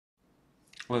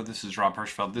Hello, this is Rob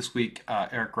Hirschfeld. This week,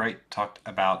 Eric Wright talked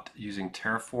about using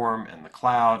Terraform and the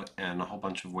cloud and a whole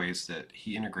bunch of ways that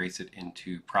he integrates it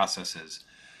into processes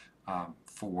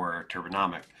for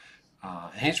Turbonomic.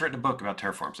 And he's written a book about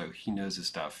Terraform, so he knows his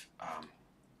stuff.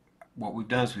 What we've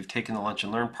done is we've taken the lunch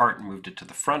and learn part and moved it to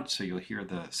the front, so you'll hear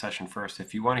the session first.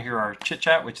 If you want to hear our chit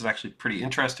chat, which is actually pretty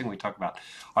interesting, we talk about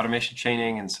automation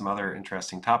chaining and some other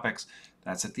interesting topics,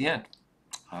 that's at the end.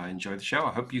 Enjoy the show.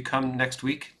 I hope you come next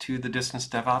week to the Distance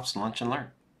DevOps Lunch and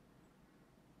Learn.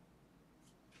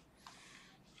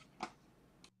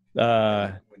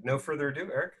 With no further ado,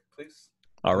 Eric, please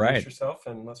introduce yourself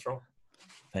and let's roll.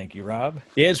 Thank you, Rob.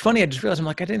 Yeah, it's funny. I just realized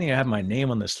I didn't even have my name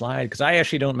on the slide because I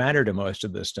actually don't matter to most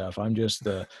of this stuff. I'm just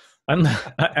the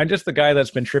guy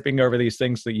that's been tripping over these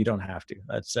things that you don't have to.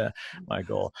 That's my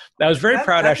goal. I was very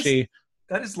proud, actually.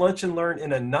 That is lunch and learn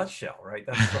in a nutshell, right?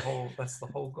 That's the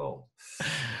whole goal.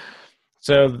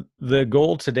 So the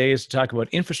goal today is to talk about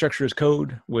infrastructure as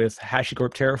code with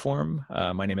HashiCorp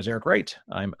Terraform. My name is Eric Wright.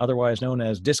 I'm otherwise known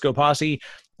as Disco Posse.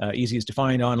 Easiest to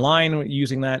find online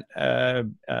using that.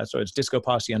 So it's Disco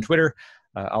Posse on Twitter.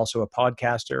 Also a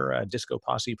podcaster, Disco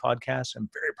Posse podcast. I'm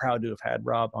very proud to have had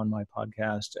Rob on my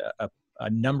podcast a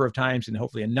number of times and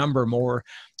hopefully a number more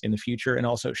in the future. And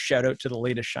also shout out to the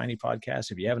latest Shiny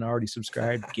podcast. If you haven't already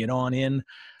subscribed, get on in.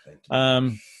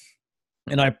 And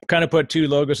I kind of put two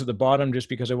logos at the bottom just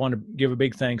because I want to give a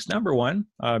big thanks. Number one,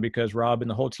 because Rob and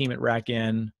the whole team at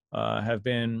RackN have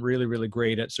been really, really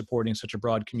great at supporting such a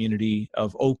broad community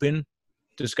of open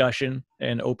discussion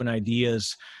and open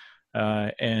ideas.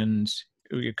 And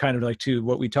kind of like to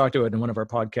what we talked about in one of our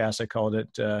podcasts, I called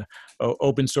it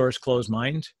open source closed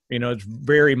mind. It's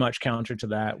very much counter to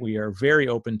that. We are very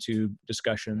open to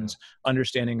discussions,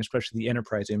 understanding especially the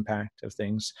enterprise impact of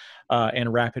things.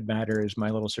 And Rapid Matter is my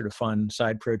little sort of fun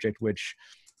side project, which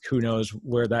who knows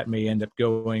where that may end up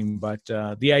going. But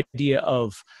the idea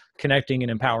of connecting and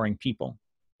empowering people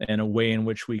and a way in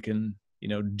which we can,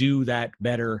 do that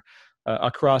better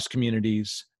across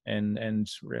communities and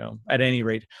at any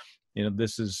rate,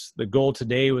 this is the goal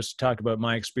today was to talk about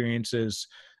my experiences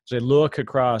as I look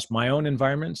across my own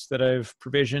environments that I've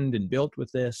provisioned and built with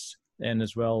this, and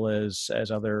as well as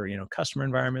other, customer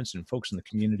environments and folks in the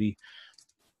community.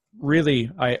 Really,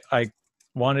 I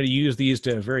wanted to use these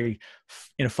to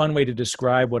in a fun way to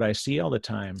describe what I see all the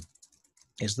time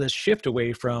is this shift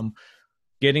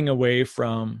getting away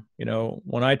from,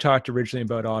 when I talked originally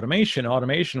about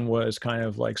automation was kind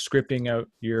of like scripting out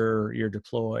your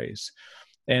deploys.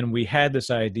 And we had this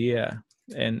idea,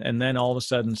 and then all of a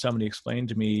sudden somebody explained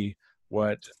to me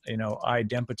what,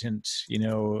 idempotent,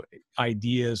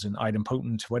 ideas and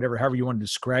idempotent, however you want to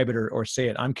describe it or say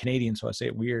it. I'm Canadian, so I say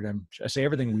it weird. I say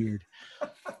everything weird.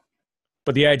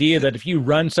 But the idea that if you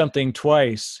run something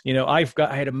twice, I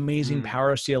had amazing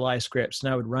Power CLI scripts,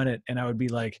 and I would run it, and I would be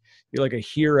like, you're like a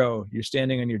hero. You're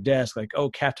standing on your desk, like,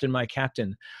 oh, Captain, my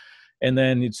Captain. And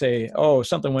then you'd say, oh,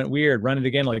 something went weird, run it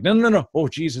again. Like, no. Oh,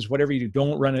 Jesus, whatever you do,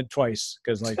 don't run it twice.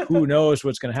 Because like, who knows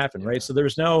what's going to happen, right? So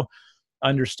there's no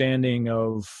understanding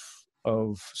of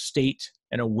state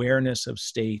and awareness of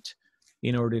state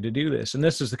in order to do this. And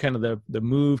this is the kind of the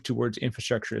move towards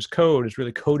infrastructure as code is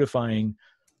really codifying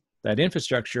that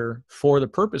infrastructure for the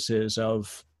purposes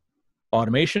of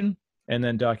automation and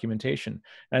then documentation.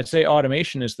 And I'd say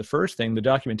automation is the first thing. The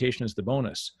documentation is the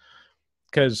bonus.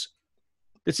 Because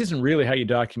this isn't really how you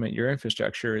document your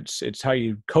infrastructure. It's how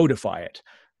you codify it,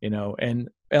 And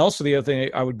also the other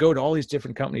thing, I would go to all these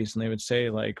different companies and they would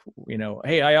say like,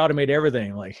 hey, I automate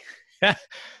everything. Like, yeah,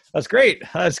 that's great.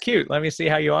 That's cute. Let me see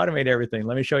how you automate everything.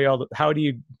 Let me show you how do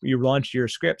you launch your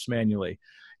scripts manually,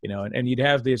 and you'd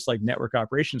have this like network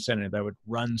operations center that would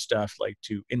run stuff like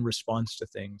in response to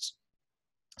things.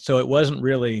 So it wasn't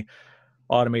really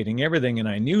automating everything. And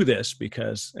I knew this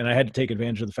and I had to take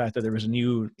advantage of the fact that there was a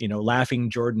new, laughing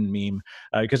Jordan meme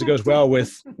because it goes well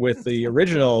with the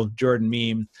original Jordan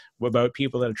meme about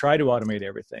people that have tried to automate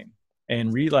everything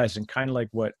and realizing kind of like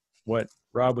what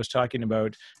Rob was talking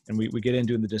about. And we get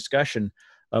into in the discussion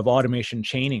of automation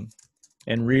chaining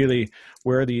and really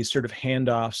where these sort of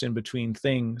handoffs in between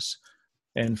things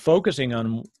and focusing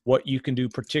on what you can do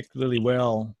particularly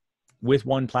well with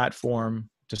one platform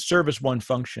to service one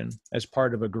function as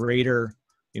part of a greater,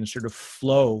 sort of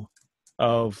flow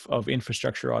of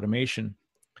infrastructure automation.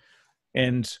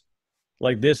 And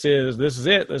like this is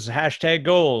it. This is hashtag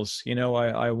goals.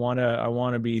 I want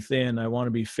to be thin. I want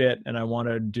to be fit, and I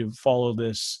want to follow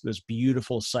this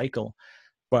beautiful cycle.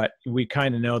 But we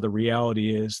kind of know the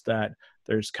reality is that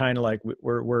There's kind of like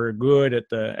we're good at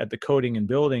the coding and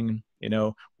building,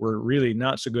 we're really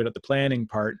not so good at the planning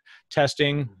part.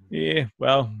 Testing, yeah,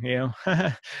 well, yeah,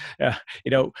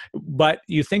 but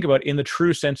you think about in the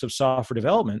true sense of software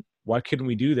development, why couldn't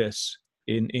we do this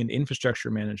in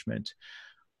infrastructure management?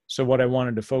 So what I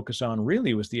wanted to focus on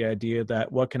really was the idea that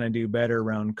what can I do better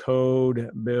around code,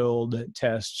 build,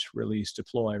 test, release,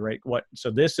 deploy, right?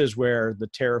 So this is where the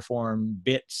Terraform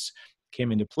bits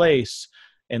came into place.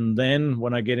 And then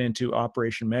when I get into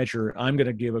operation measure, I'm going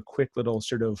to give a quick little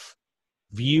sort of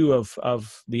view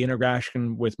of the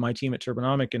interaction with my team at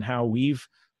Turbonomic and how we've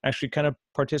actually kind of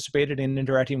participated in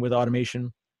interacting with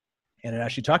automation. And it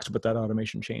actually talks about that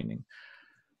automation chaining.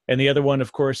 And the other one,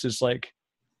 of course, is like,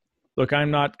 look,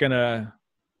 I'm not gonna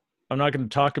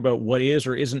talk about what is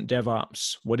or isn't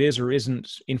DevOps, what is or isn't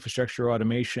infrastructure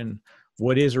automation,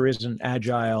 what is or isn't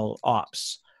agile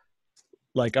ops.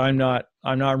 Like I'm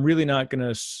really not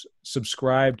gonna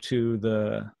subscribe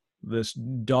to this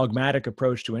dogmatic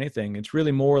approach to anything. It's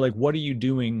really more like, what are you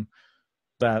doing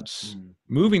that's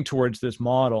moving towards this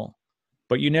model?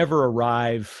 But you never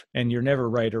arrive and you're never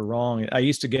right or wrong. I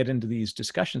used to get into these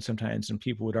discussions sometimes and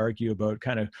people would argue about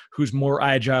kind of who's more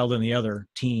agile than the other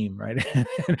team, right?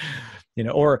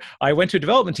 Or I went to a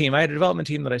development team. I had a development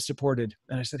team that I supported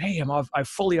and I said, hey, I've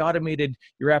fully automated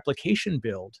your application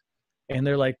build. And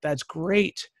they're like, that's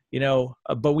great.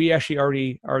 But we actually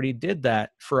already did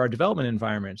that for our development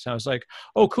environments. And I was like,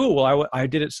 oh, cool. Well, I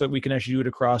did it so that we can actually do it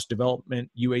across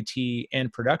development, UAT,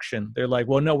 and production. They're like,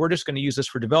 well, no, we're just going to use this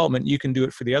for development. You can do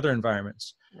it for the other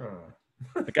environments.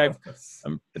 Like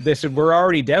they said, we're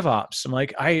already DevOps. I'm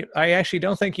like, I actually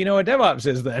don't think you know what DevOps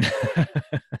is then.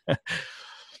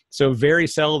 So very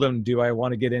seldom do I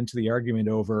want to get into the argument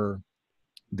over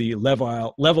the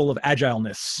level of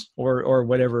agileness or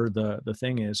whatever the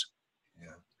thing is.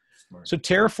 So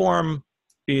Terraform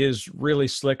is really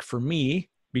slick for me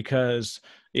because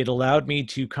it allowed me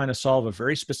to kind of solve a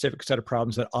very specific set of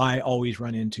problems that I always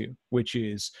run into, which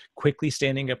is quickly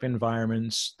standing up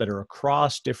environments that are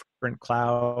across different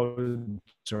clouds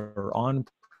or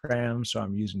on-prem. So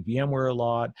I'm using VMware a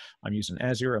lot. I'm using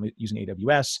Azure. I'm using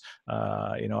AWS.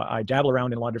 I dabble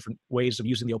around in a lot of different ways of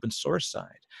using the open source side.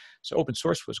 So open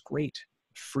source was great,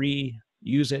 free,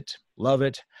 use it, love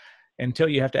it, until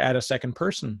you have to add a second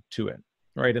person to it,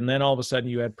 right? And then all of a sudden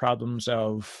you had problems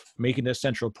of making a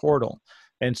central portal.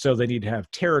 And so they need to have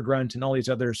TerraGrunt and all these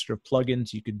other sort of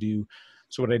plugins you could do.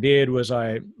 So what I did was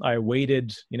I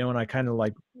waited, and I kind of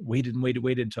like waited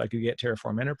until I could get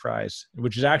Terraform Enterprise,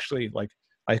 which is actually like,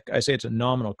 I say it's a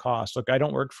nominal cost. Look, I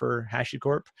don't work for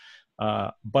HashiCorp,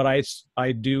 but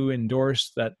I do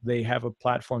endorse that they have a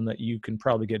platform that you can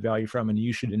probably get value from, and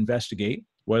you should investigate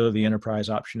whether the enterprise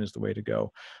option is the way to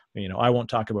go. I won't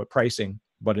talk about pricing,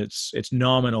 but it's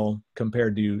nominal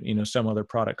compared to, some other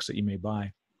products that you may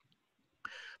buy.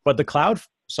 But the cloud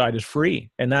side is free.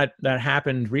 And that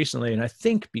happened recently. And I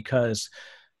think because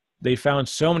they found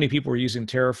so many people were using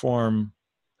Terraform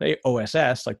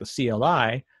OSS, like the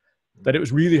CLI, that it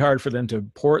was really hard for them to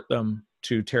port them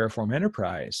to Terraform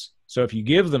Enterprise. So if you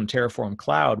give them Terraform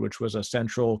Cloud, which was a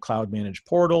central cloud managed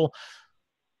portal,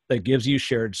 that gives you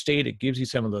shared state, it gives you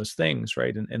some of those things,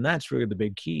 right? And that's really the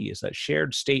big key, is that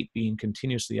shared state being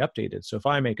continuously updated. So if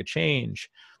I make a change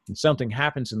and something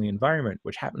happens in the environment,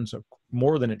 which happens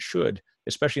more than it should,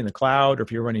 especially in the cloud, or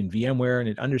if you're running VMware and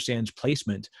it understands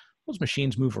placement, those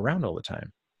machines move around all the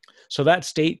time. So that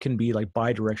state can be like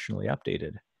bidirectionally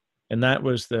updated. And that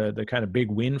was the kind of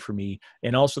big win for me.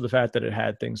 And also the fact that it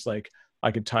had things like,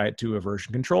 I could tie it to a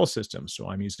version control system. So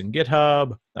I'm using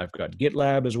GitHub. I've got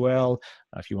GitLab as well.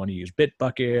 If you want to use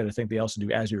Bitbucket, I think they also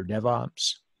do Azure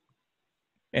DevOps.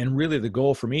 And really the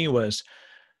goal for me was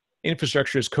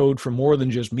infrastructure as code for more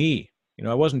than just me.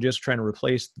 I wasn't just trying to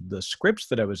replace the scripts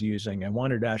that I was using. I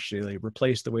wanted to actually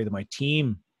replace the way that my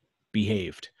team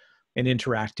behaved and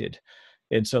interacted.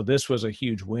 And so this was a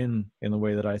huge win in the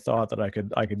way that I thought that I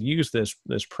could use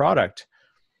this product.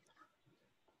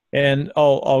 And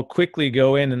I'll quickly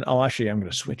go in and I'm going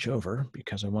to switch over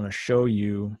because I want to show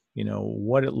you,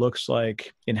 what it looks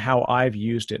like and how I've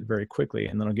used it very quickly.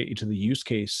 And then I'll get you to the use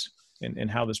case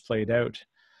and how this played out.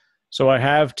 So I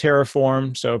have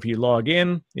Terraform. So if you log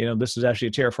in, this is actually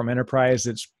a Terraform Enterprise.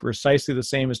 It's precisely the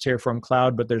same as Terraform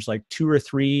Cloud, but there's like 2 or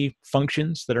 3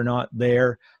 functions that are not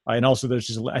there. And also there's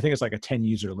just, I think it's like a 10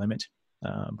 user limit,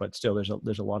 but still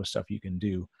there's a lot of stuff you can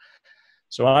do.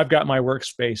 So I've got my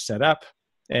workspace set up.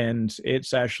 And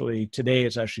today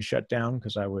it's actually shut down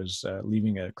because I was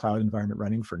leaving a cloud environment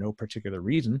running for no particular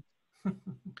reason.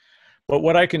 But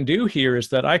what I can do here is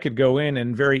that I could go in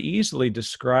and very easily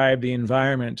describe the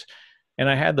environment. And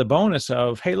I had the bonus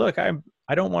of, hey, look, I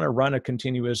I don't want to run a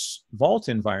continuous vault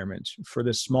environment for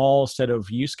this small set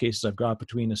of use cases I've got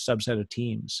between a subset of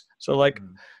teams. So like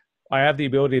I have the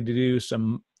ability to do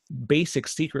some basic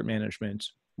secret management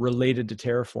related to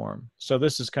Terraform. So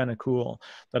this is kind of cool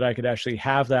that I could actually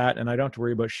have that, and I don't have to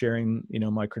worry about sharing,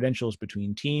 my credentials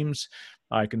between teams.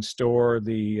 I can store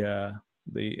the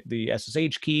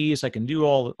SSH keys. I can do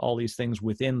all these things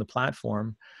within the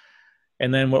platform.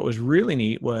 And then what was really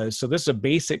neat was, so this is a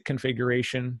basic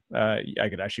configuration. I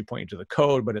could actually point you to the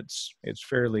code, but it's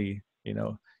fairly,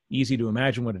 easy to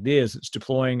imagine what it is. It's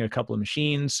deploying a couple of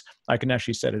machines. I can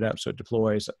actually set it up so it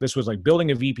deploys. This was like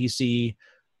building a VPC,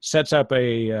 sets up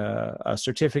a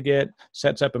certificate,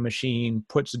 sets up a machine,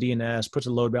 puts a DNS, puts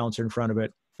a load balancer in front of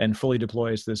it, and fully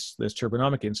deploys this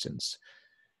Turbonomic instance.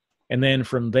 And then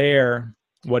from there,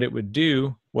 what it would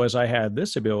do was I had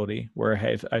this ability where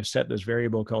I've set this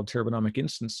variable called Turbonomic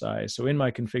instance size. So in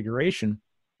my configuration,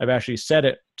 I've actually set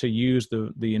it to use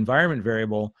the environment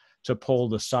variable to pull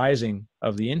the sizing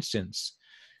of the instance.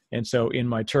 And so in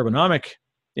my Turbonomic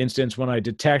instance, when I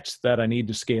detect that I need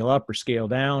to scale up or scale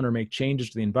down or make changes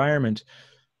to the environment,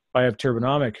 I have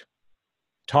Turbonomic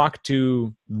talk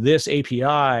to this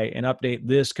API and update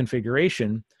this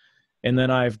configuration. And then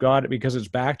I've got it, because it's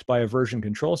backed by a version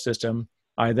control system,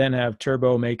 I then have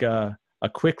Turbo make a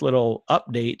quick little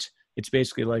update. It's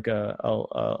basically like a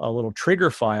little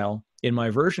trigger file in my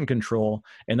version control,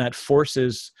 and that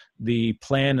forces the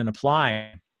plan and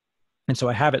apply. And so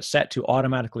I have it set to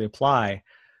automatically apply.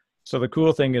 So the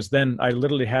cool thing is then I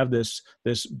literally have this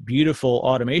beautiful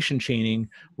automation chaining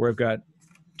where I've got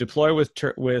deploy with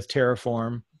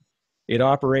Terraform. It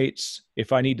operates.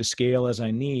 If I need to scale as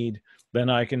I need,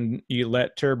 then you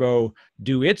let Turbo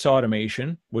do its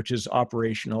automation, which is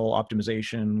operational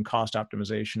optimization, cost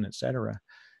optimization, et cetera.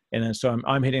 And then so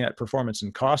I'm hitting that performance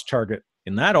and cost target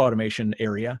in that automation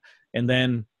area, and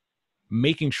then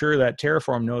making sure that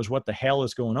Terraform knows what the hell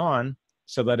is going on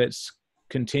so that it's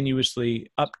continuously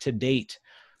up to date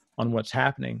on what's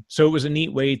happening. So it was a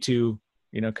neat way to,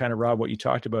 kind of, Rob, what you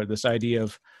talked about, this idea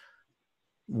of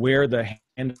where the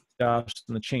handoffs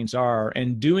and the chains are,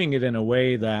 and doing it in a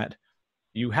way that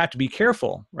you have to be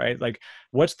careful, right? Like,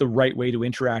 what's the right way to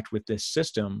interact with this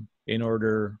system in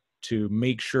order to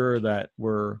make sure that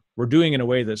we're doing in a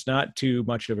way that's not too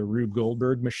much of a Rube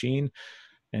Goldberg machine.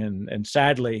 And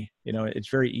sadly, it's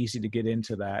very easy to get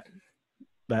into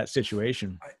that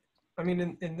situation. I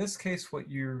mean, in this case,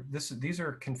 these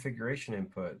are configuration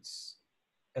inputs,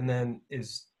 and then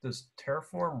does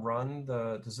Terraform run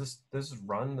does this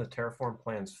run the Terraform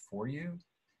plans for you,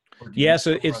 or do you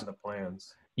So it's run the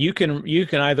plans? You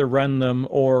can either run them,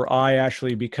 or I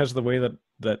actually, because of the way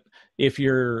that if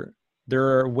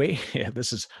there are way,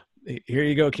 this is, here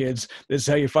you go, kids. This is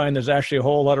how you find there's actually a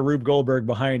whole lot of Rube Goldberg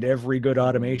behind every good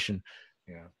automation.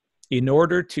 Yeah. In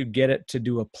order to get it to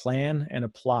do a plan and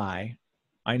apply,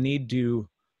 I need to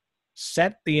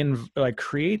set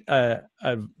create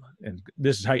and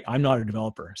this is how I'm not a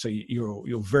developer, so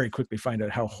you'll very quickly find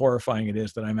out how horrifying it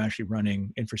is that I'm actually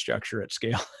running infrastructure at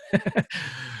scale.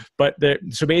 But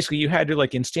so basically you had to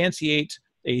instantiate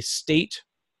a state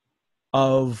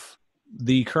of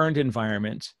the current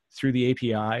environment through the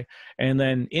API, and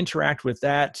then interact with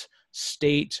that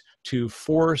state to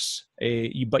force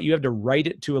but you have to write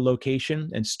it to a location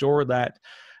and store that.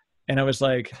 And I was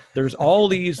like, there's all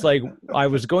these, I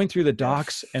was going through the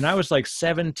docs, and I was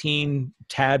 17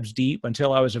 tabs deep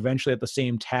until I was eventually at the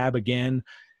same tab again.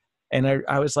 And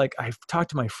I was like, I talked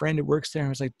to my friend who works there, and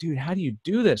I was like, dude, how do you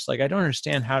do this? I don't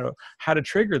understand how to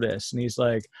trigger this. And he's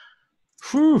like,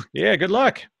 whew, yeah, good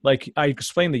luck. I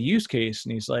explained the use case,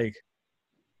 and he's like,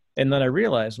 and then I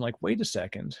realized, I'm like, wait a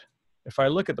second. If I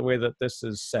look at the way that this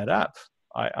is set up,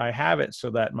 I have it so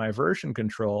that my version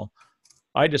control,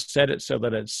 I just set it so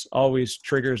that it's always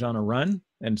triggers on a run.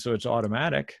 And so it's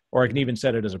automatic, or I can even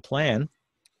set it as a plan.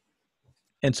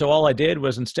 And so all I did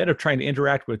was, instead of trying to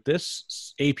interact with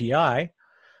this API,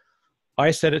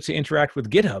 I set it to interact with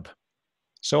GitHub.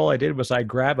 So all I did was I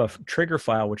grab a trigger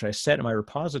file, which I set in my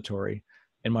repository,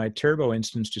 and my Turbo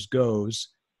instance just goes,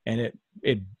 and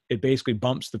it basically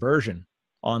bumps the version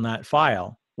on that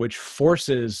file, which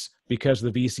forces, because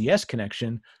of the VCS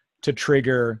connection, to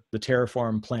trigger the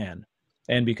Terraform plan.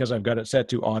 And because I've got it set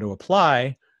to auto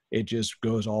apply, it just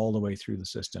goes all the way through the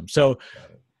system. So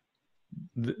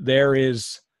there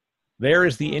is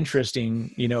the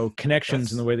interesting,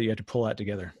 connections in the way that you have to pull that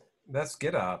together. That's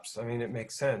GitOps. I mean, it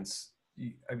makes sense.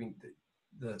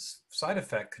 The side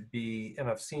effect could be, and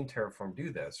I've seen Terraform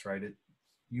do this, right?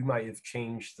 You might have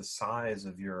changed the size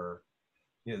of the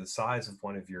size of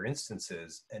one of your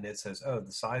instances, and it says, oh,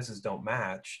 the sizes don't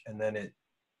match, and then it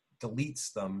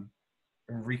deletes them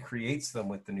recreates them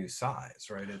with the new size,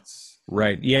 right? It's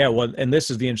right. Yeah. Well, and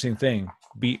this is the interesting thing.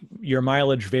 Your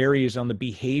mileage varies on the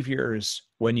behaviors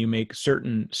when you make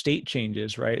certain state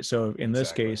changes, right? So in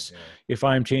this exactly, case, yeah. if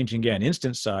I'm changing again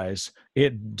instance size,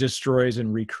 it destroys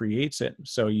and recreates it.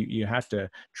 So you have to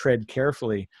tread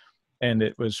carefully. And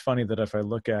it was funny that if I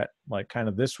look at like kind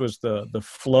of this was the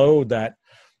flow that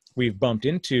we've bumped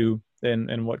into,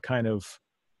 and what kind of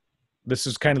this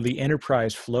is kind of the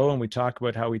enterprise flow, and we talk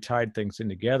about how we tied things in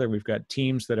together. We've got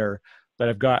teams that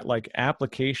have got like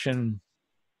application,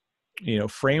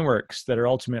 frameworks that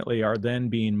are then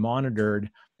being monitored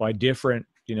by different,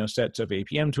 sets of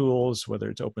APM tools, whether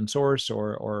it's open source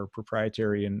or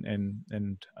proprietary and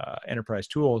enterprise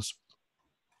tools.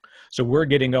 So we're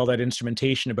getting all that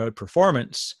instrumentation about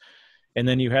performance. And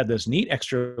then you had this neat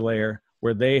extra layer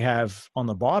where they have on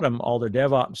the bottom, all their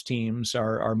DevOps teams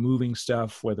are moving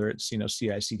stuff, whether it's,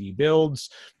 CI/CD builds,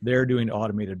 they're doing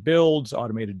automated builds,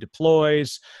 automated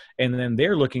deploys, and then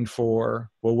they're looking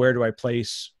for, well, where do I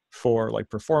place for like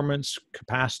performance,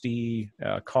 capacity,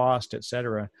 cost, et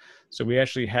cetera. So we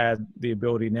actually had the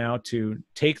ability now to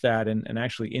take that and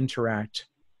actually interact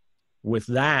with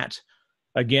that,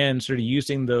 again, sort of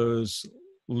using those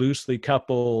loosely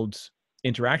coupled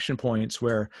interaction points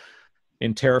where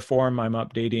in Terraform, I'm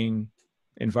updating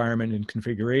environment and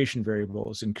configuration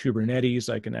variables. In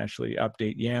Kubernetes, I can actually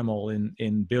update YAML.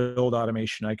 In build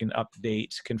automation, I can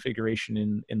update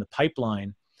configuration in the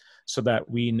pipeline so that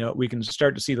we can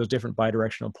start to see those different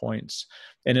bidirectional points.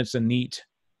 And it's a neat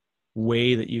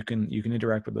way that you can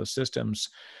interact with those systems.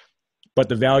 But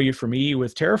the value for me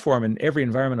with Terraform and every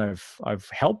environment I've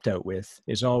helped out with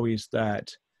is always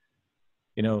that,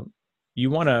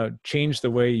 you want to change the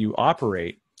way you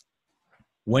operate.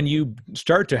 When you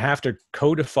start to have to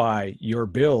codify your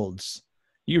builds,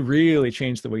 you really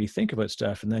change the way you think about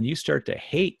stuff, and then you start to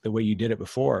hate the way you did it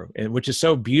before, which is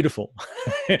so beautiful.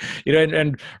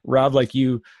 And Rob, like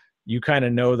you kind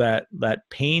of know that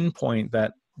pain point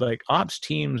that like ops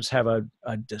teams have a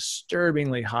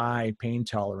disturbingly high pain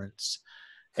tolerance,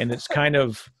 and it kind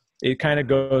of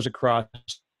goes across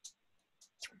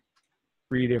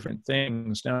three different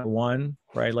things. Number one,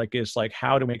 right, like it's like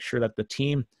how to make sure that the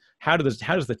team, how does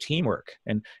the team work?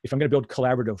 And if I'm going to build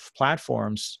collaborative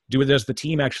platforms, does the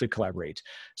team actually collaborate?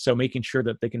 So making sure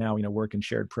that they can now, work in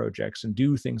shared projects and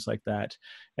do things like that.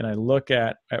 And I look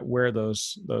at where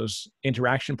those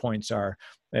interaction points are.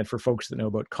 And for folks that know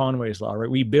about Conway's Law,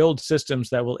 right, we build systems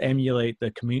that will emulate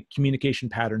the communication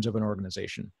patterns of an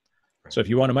organization. So if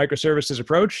you want a microservices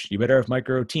approach, you better have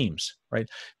micro teams, right?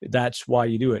 That's why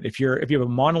you do it. If you have a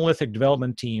monolithic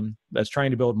development team that's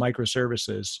trying to build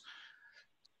microservices,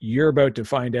 you're about to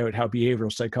find out how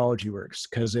behavioral psychology works,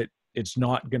 because it's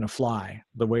not going to fly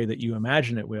the way that you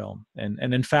imagine it will. And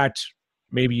in fact,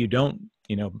 maybe you don't.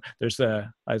 There's I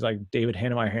was like David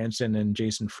Hannemeyer Hansen and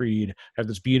Jason Fried have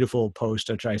this beautiful post,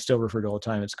 which I still refer to all the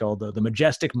time. It's called the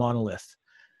majestic monolith.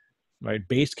 Right,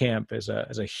 Basecamp is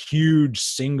a huge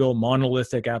single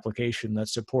monolithic application that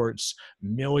supports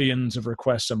millions of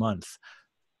requests a month,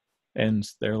 and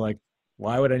they're like,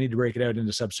 why would I need to break it out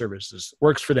into subservices?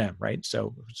 Works for them, right?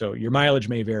 So your mileage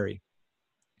may vary,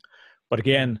 but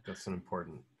again, that's an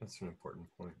important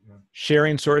point. Yeah.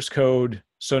 Sharing source code.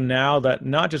 So now that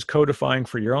not just codifying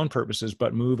for your own purposes,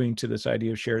 but moving to this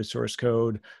idea of shared source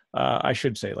code, I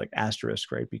should say like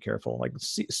asterisk, right? Be careful, like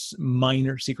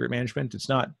minor secret management. It's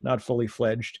not fully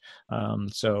fledged.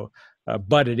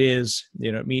 But it is,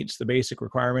 it meets the basic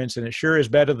requirements, and it sure is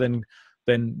better than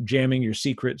jamming your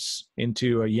secrets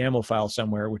into a YAML file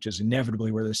somewhere, which is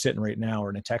inevitably where they're sitting right now,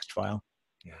 or in a text file.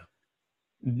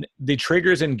 Yeah. The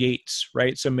triggers and gates,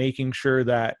 right? So making sure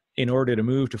that in order to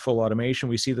move to full automation,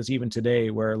 we see this even today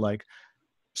where like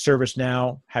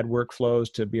ServiceNow had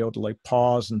workflows to be able to like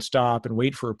pause and stop and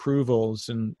wait for approvals,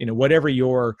 and whatever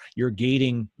your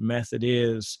gating method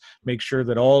is, make sure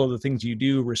that all of the things you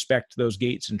do respect those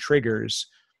gates and triggers.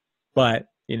 But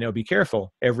be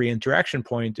careful. Every interaction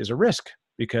point is a risk,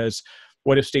 because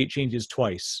what if state changes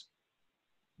twice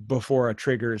before a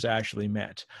trigger is actually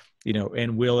met?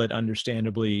 And will it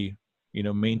understandably,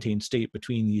 maintain state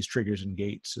between these triggers and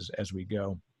gates as we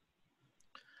go?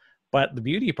 But the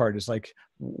beauty part is like,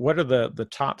 what are the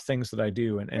top things that I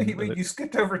do? And wait, you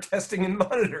skipped over testing and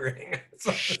monitoring.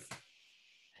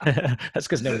 That's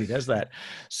because nobody does that.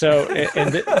 So,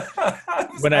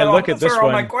 when I look at this where all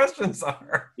one, my questions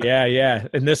are. Yeah.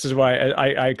 And this is why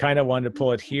I kind of wanted to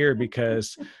pull it here,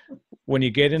 because when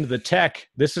you get into the tech,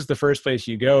 this is the first place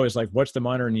you go is like, what's the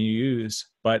monitoring you use?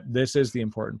 But this is the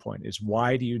important point, is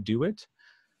why do you do it?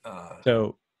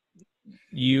 So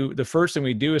the first thing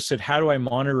we do is said, how do I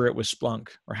monitor it with Splunk,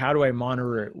 or how do I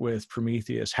monitor it with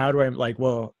Prometheus? How do I, like,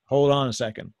 well, hold on a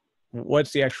second.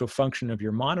 What's the actual function of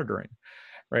your monitoring?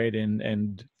 Right.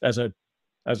 And as a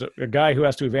guy who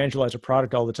has to evangelize a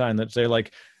product all the time, that say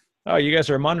like, oh, you guys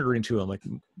are a monitoring tool. I'm like,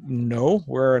 no,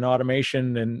 we're an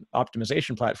automation and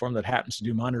optimization platform that happens to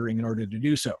do monitoring in order to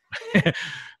do so.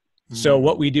 So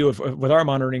what we do with our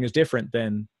monitoring is different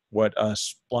than what a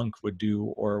Splunk would do,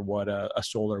 or what a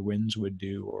SolarWinds would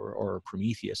do, or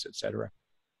Prometheus, et cetera.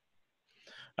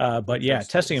 But yeah,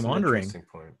 testing and monitoring.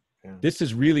 Yeah. This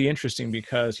is really interesting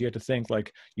because you have to think,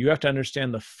 like, you have to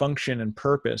understand the function and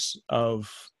purpose of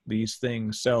these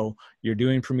things. So you're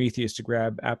doing Prometheus to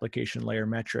grab application layer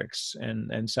metrics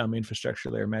and some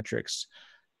infrastructure layer metrics,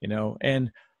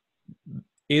 and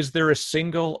is there a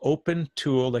single open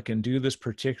tool that can do this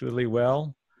particularly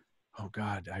well? Oh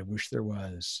God, I wish there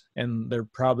was. And there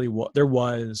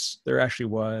actually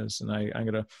was. And I'm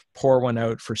going to pour one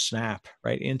out for Snap,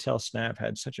 right? Intel Snap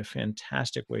had such a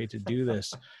fantastic way to do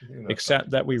this, except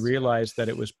that we realized that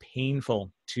it was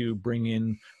painful to bring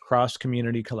in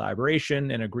cross-community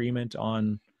collaboration and agreement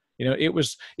on, it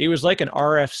was like an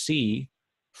RFC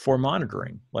for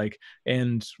monitoring,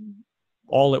 and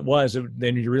all it was,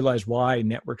 then you realize why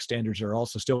network standards are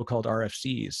also still called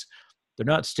RFCs. They're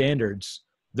not standards.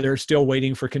 They're still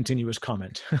waiting for continuous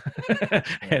comment.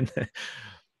 And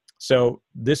so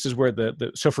this is where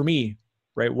so for me,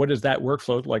 right, what does that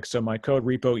workflow like? So my code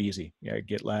repo, easy. Yeah,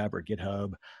 GitLab or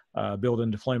GitHub, build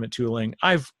and deployment tooling.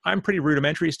 I'm pretty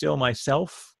rudimentary still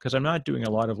myself, because I'm not doing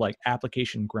a lot of like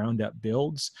application ground up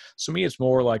builds. So me, it's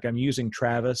more like I'm using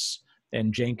Travis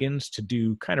and Jenkins to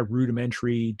do kind of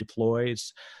rudimentary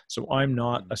deploys. So I'm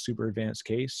not a super advanced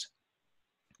case.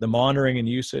 The monitoring and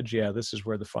usage, yeah, this is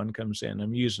where the fun comes in.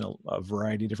 I'm using a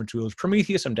variety of different tools.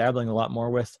 Prometheus, I'm dabbling a lot more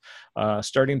with,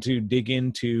 starting to dig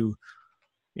into,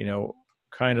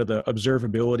 kind of the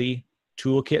observability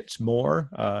toolkits more,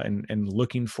 and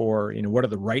looking for, what are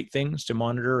the right things to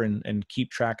monitor and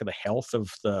keep track of the health of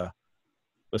the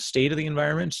state of the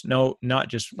environment. No, not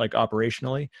just like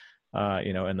operationally,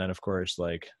 and then of course,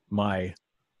 like my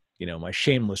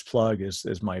shameless plug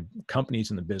is my company's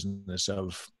in the business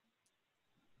of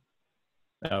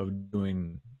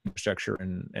doing infrastructure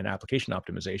and application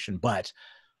optimization, but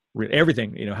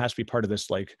everything, has to be part of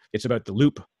this. Like, it's about the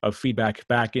loop of feedback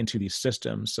back into these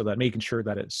systems, so that making sure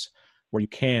that it's where you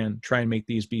can try and make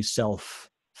these be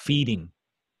self-feeding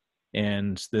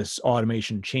and this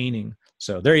automation chaining.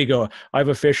 So there you go. I've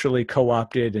officially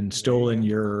co-opted and stolen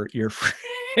your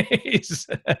phrase.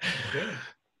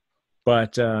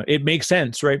 But it makes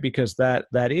sense, right? Because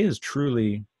that is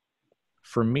truly,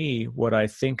 for me, what I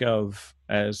think of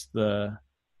as the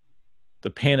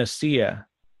panacea,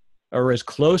 or as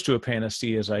close to a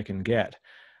panacea as I can get.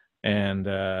 And,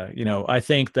 I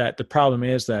think that the problem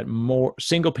is that more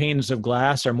single panes of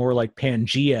glass are more like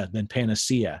Pangea than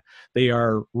panacea. They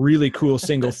are really cool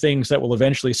single things that will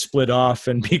eventually split off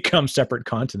and become separate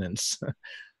continents.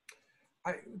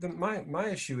 My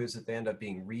issue is that they end up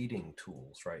being reading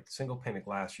tools, right? Single pane of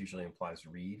glass usually implies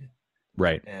read.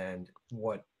 Right. And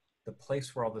what the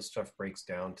place where all this stuff breaks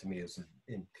down to me is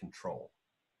in control.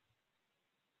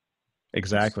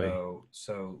 Exactly.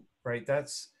 So right,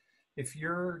 that's if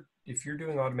you're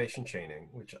doing automation chaining,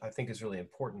 which I think is really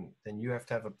important, then you have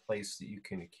to have a place that you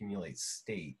can accumulate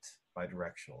state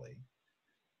bidirectionally,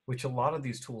 which a lot of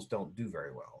these tools don't do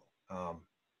very well.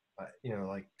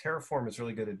 Like Terraform is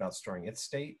really good about storing its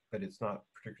state, but it's not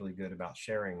particularly good about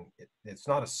sharing it. It's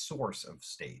not a source of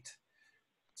state.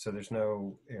 So there's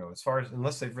no, as far as,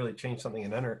 unless they've really changed something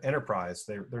in enterprise,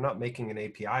 they're not making an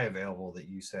API available that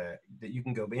you say, that you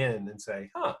can go in and say,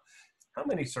 how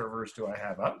many servers do I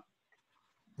have up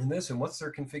in this, and what's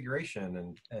their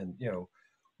configuration, and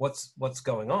what's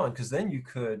going on? Because then you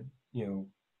could,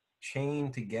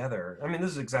 chain together. I mean,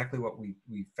 this is exactly what we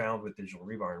found with Digital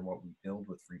Rebar, and what we build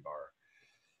with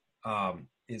Rebar,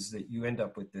 is that you end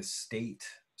up with this state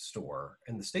store,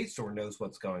 and the state store knows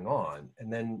what's going on.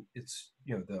 And then it's,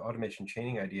 the automation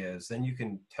chaining idea is then you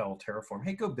can tell Terraform,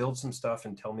 hey, go build some stuff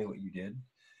and tell me what you did,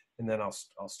 and then I'll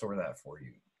store that for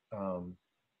you.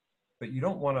 But you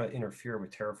don't want to interfere with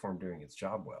Terraform doing its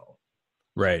job well.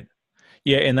 Right.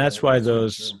 Yeah, and that's why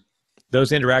those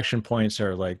interaction points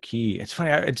are like key. It's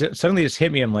funny. It suddenly just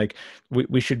hit me. I'm like,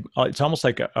 we should. It's almost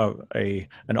like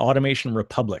an automation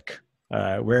republic,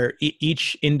 where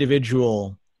each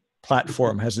individual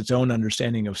platform has its own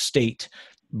understanding of state,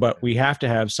 but we have to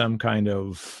have some kind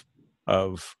of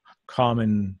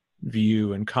common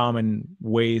view and common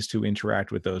ways to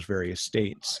interact with those various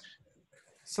states.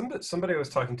 Somebody I was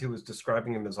talking to was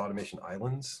describing them as automation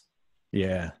islands.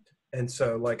 Yeah. And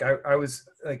so like I was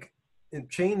like,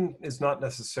 chain is not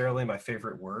necessarily my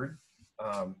favorite word.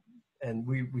 And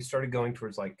we started going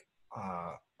towards like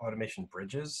automation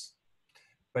bridges,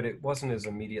 but it wasn't as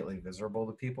immediately visible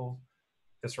to people,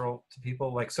 visceral to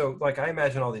people. Like, so like I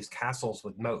imagine all these castles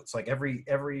with moats, like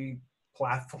every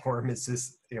platform is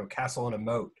this, castle and a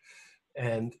moat.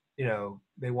 And,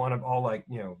 they want to all like,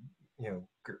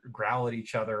 growl at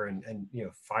each other and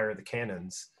fire the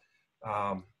cannons.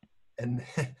 And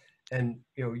and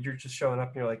you're just showing up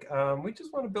and you're like, we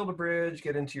just want to build a bridge,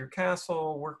 get into your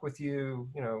castle, work with you,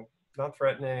 not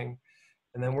threatening,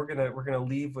 and then we're gonna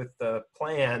leave with the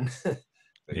plan.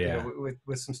 Yeah.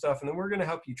 With some stuff, and then we're gonna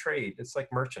help you trade. It's like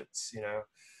merchants,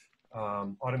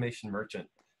 automation merchant.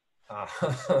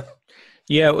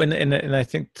 Yeah, and I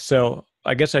think so.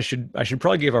 I guess I should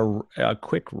probably give a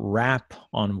quick wrap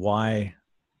on why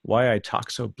I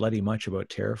talk so bloody much about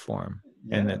Terraform,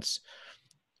 and Yeah. it's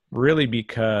really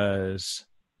because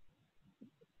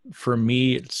for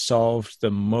me it solved the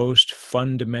most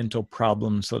fundamental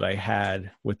problems that I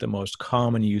had with the most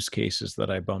common use cases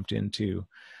that I bumped into.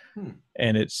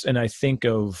 And I think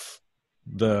of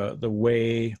the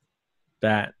way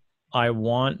that I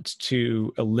want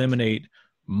to eliminate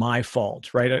my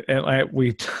fault, right? And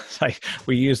we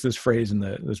use this phrase in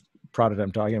this product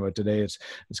I'm talking about today.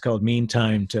 It's called mean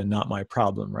time to not my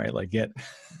problem, right? Like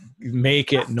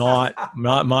make it not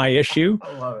my issue.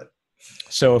 I love it.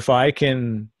 So if I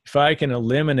can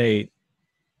eliminate,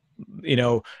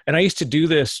 and I used to do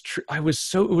this, it was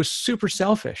super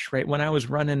selfish, right? When I was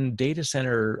running data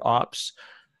center ops,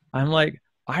 I'm like,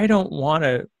 I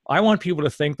want people to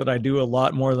think that I do a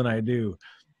lot more than I do.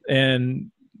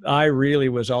 And I really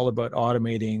was all about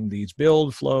automating these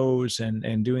build flows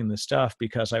and doing this stuff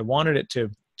because I wanted it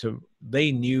to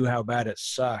they knew how bad it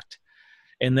sucked.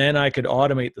 And then I could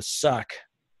automate the suck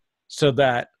so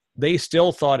that they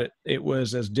still thought it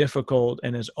was as difficult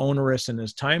and as onerous and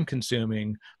as time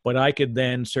consuming, but I could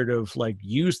then sort of like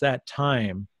use that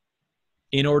time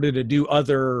in order to do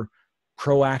other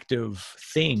proactive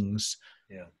things.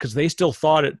 Yeah. Because they still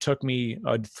thought it took me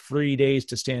 3 days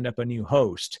to stand up a new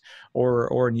host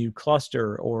or a new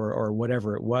cluster or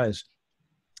whatever it was.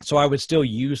 So I would still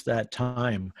use that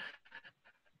time.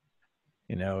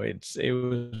 It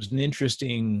was an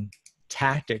interesting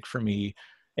tactic for me.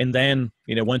 And then,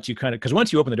 once you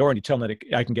open the door and you tell them that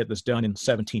I can get this done in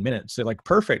 17 minutes, they're like,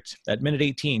 perfect. At minute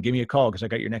 18, give me a call because I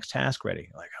got your next task ready.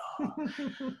 Like,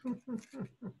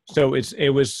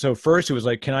 So first it was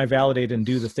like, can I validate and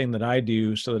do the thing that I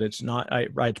do so that it's not,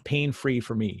 it's pain free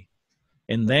for me?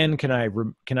 And then can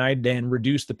I then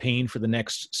reduce the pain for the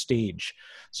next stage?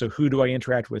 So who do I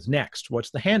interact with next?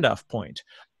 What's the handoff point?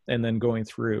 And then going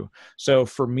through. So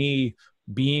for me,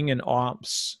 being an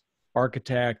ops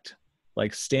architect,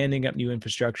 like standing up new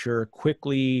infrastructure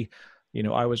quickly,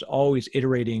 I was always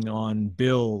iterating on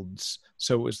builds.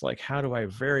 So it was like, how do I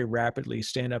very rapidly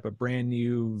stand up a brand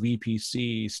new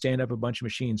VPC, stand up a bunch of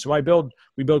machines? So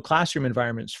we build classroom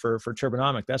environments for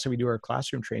Turbonomic. That's how we do our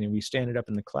classroom training. We stand it up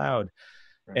in the cloud.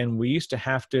 Right. And we used to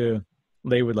have to,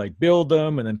 they would like build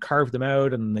them and then carve them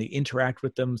out and they interact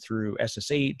with them through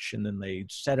SSH and then they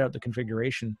set out the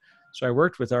configuration. So I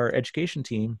worked with our education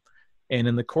team, and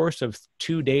in the course of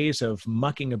 2 days of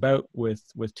mucking about with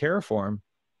Terraform,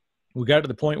 we got to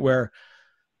the point where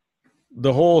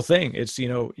the whole thing, it's,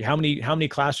 how many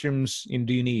classrooms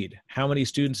do you need? How many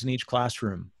students in each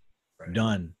classroom? Right.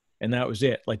 Done. And that was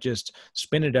it. Like just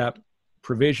spin it up,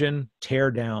 provision,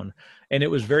 tear down. And it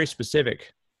was very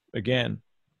specific. Again,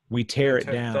 we tear it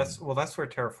down. That's where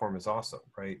Terraform is awesome,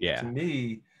 right? Yeah. To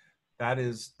me, that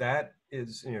is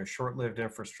short-lived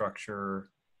infrastructure.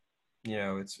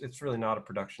 It's really not a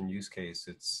production use case.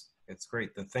 It's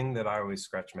great. The thing that I always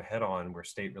scratch my head on where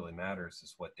state really matters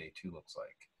is what day 2 looks like.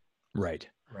 Right.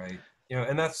 Right.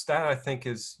 And that I think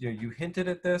is, you hinted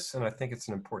at this, and I think it's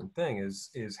an important thing is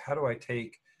how do I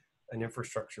take an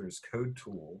infrastructure as code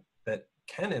tool that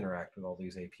can interact with all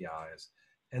these APIs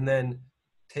and then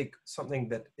take something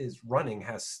that is running,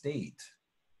 has state,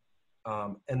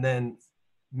 and then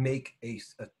make a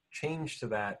change to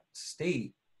that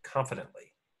state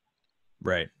confidently.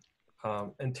 Right.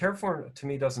 And Terraform to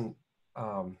me doesn't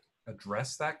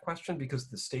address that question because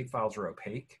the state files are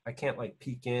opaque. I can't like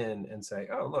peek in and say,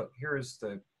 oh, look, here's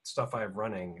the stuff I have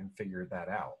running and figure that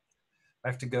out. I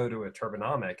have to go to a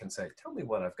Turbonomic and say, tell me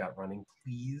what I've got running,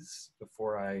 please,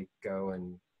 before I go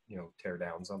and, tear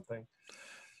down something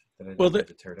that I didn't need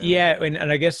to tear down. Yeah.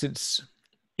 And I guess it's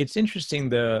interesting.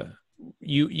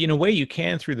 you in a way you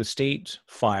can through the state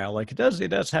file. Like it does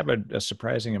have a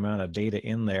surprising amount of data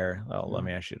in there. Let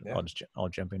me actually, Yeah. I'll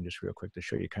jump in just real quick to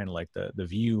show you kind of like the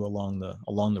view along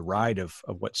the ride of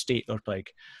what state looked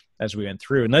like as we went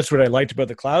through. And that's what I liked about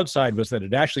the cloud side, was that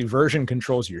it actually version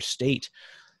controls your state.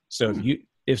 So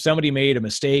if somebody made a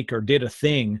mistake or did a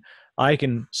thing, I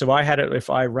had it, if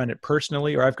I run it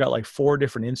personally, or I've got like 4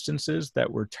 different instances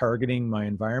that were targeting my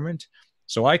environment.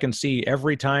 So I can see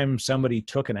every time somebody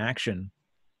took an action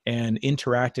and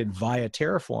interacted via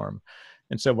Terraform.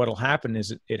 And so what'll happen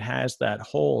is it has that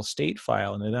whole state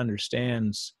file, and it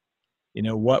understands,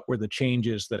 what were the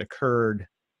changes that occurred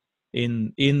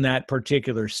in that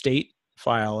particular state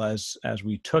file as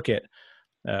we took it,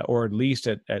 or at least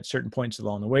at certain points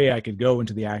along the way, I could go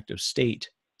into the active state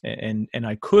and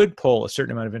I could pull a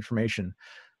certain amount of information.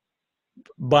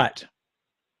 But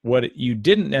what you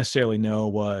didn't necessarily know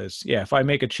was, if I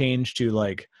make a change to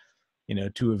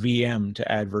to a VM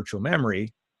to add virtual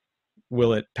memory,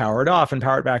 will it power it off and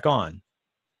power it back on?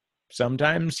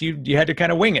 Sometimes you had to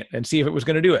kind of wing it and see if it was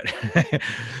going to do it.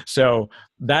 So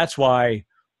that's why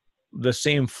the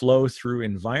same flow through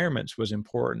environments was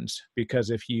important,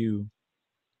 because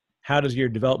how does your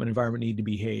development environment need to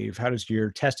behave? How does your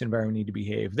test environment need to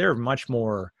behave? They're much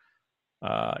more,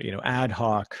 ad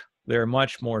hoc. They're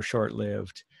much more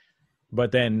short-lived.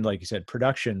 But then, like you said,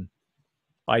 production,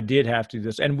 I did have to do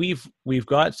this. And we've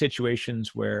got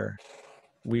situations where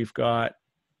we've got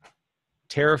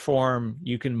Terraform,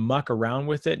 you can muck around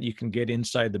with it. You can get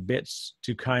inside the bits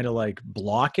to kind of like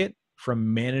block it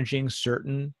from managing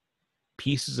certain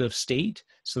pieces of state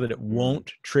so that it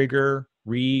won't trigger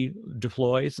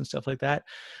redeploys and stuff like that.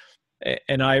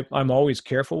 And I'm always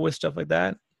careful with stuff like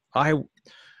that.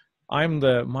 I'm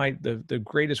the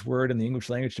greatest word in the English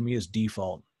language to me is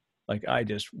default. Like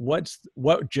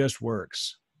what just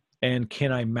works, and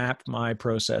can I map my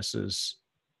processes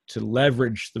to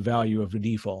leverage the value of the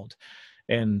default?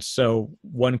 And so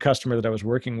one customer that I was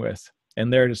working with,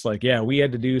 and they're just like, we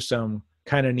had to do some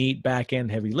kind of neat back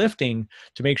end heavy lifting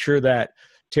to make sure that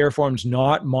Terraform's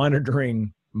not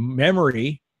monitoring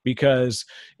memory, because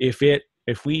if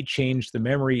we changed the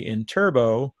memory in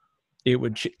Turbo, it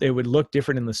would look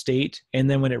different in the state, and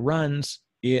then when it runs,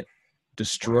 it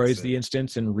destroys the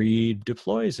instance and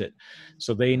redeploys it.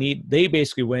 So they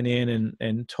basically went in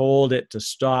and told it to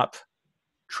stop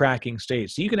tracking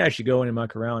states. So you can actually go in and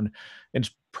muck around, and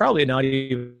it's probably not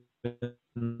even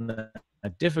that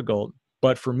difficult.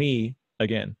 But for me,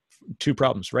 again, 2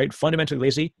 problems, right? Fundamentally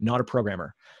lazy, not a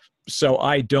programmer. So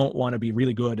I don't want to be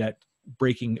really good at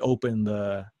breaking open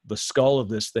the skull of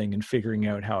this thing and figuring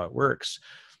out how it works.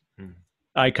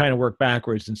 I kind of work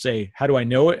backwards and say, how do I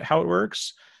know how it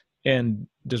works? And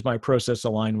does my process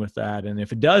align with that? And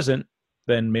if it doesn't,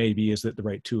 then maybe is it the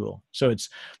right tool? So it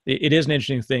is an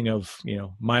interesting thing of,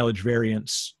 mileage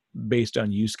variance based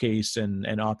on use case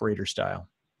and operator style.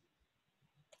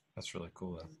 That's really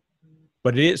cool though.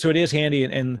 But it is handy.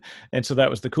 And so that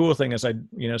was the cool thing is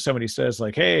somebody says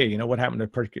like, hey, what happened at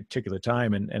a particular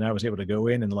time? And I was able to go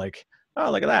in and like, oh,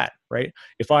 look at that, right?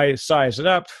 If I size it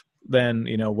up, then,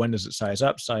 when does it size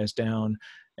up, size down?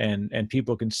 And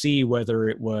people can see whether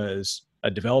it was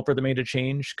a developer that made a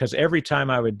change. Because every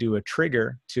time I would do a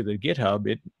trigger to the GitHub,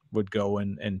 it would go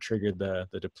and trigger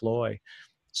the deploy.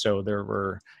 So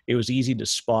it was easy to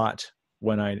spot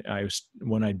when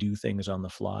I do things on the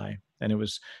fly. And it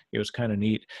was kind of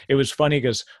neat. It was funny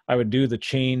because I would do the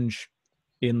change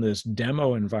in this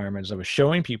demo environment as I was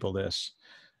showing people this.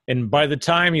 And by the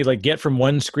time you like get from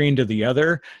one screen to the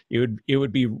other, it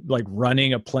would be like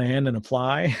running a plan and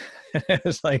apply.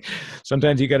 It's like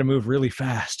sometimes you got to move really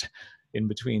fast in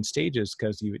between stages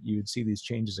because you would see these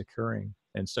changes occurring.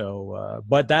 And so,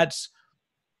 but that's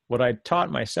what I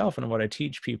taught myself and what I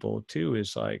teach people too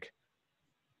is like,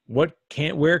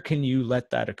 where can you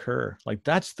let that occur? Like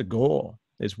that's the goal,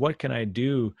 is what can I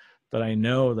do that I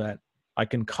know that I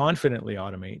can confidently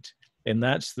automate? And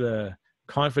that's the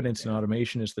confidence in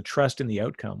automation, is the trust in the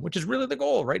outcome, which is really the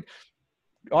goal, right?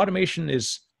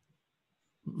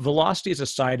 Velocity is a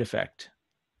side effect.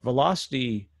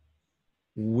 Velocity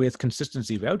with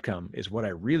consistency of outcome is what I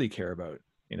really care about.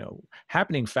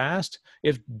 Happening fast,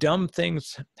 if dumb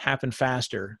things happen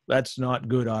faster, that's not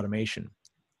good automation.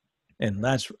 And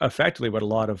that's effectively what a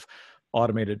lot of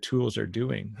automated tools are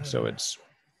doing. So it's,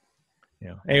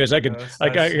 anyways, I got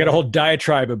a whole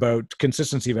diatribe about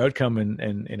consistency of outcome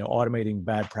and automating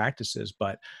bad practices.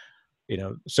 But,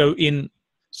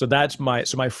 so that's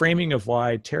my framing of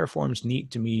why Terraform's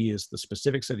neat to me is the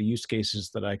specific set of use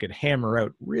cases that I could hammer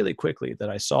out really quickly,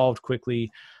 that I solved quickly.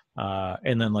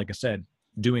 And then, like I said,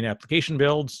 doing application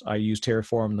builds, I use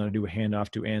Terraform, and then I do a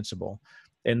handoff to Ansible.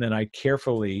 And then I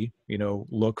carefully,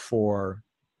 look for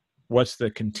what's the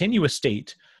continuous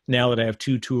state now that I have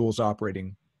two tools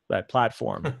operating that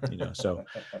platform, so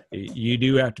you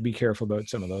do have to be careful about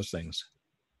some of those things.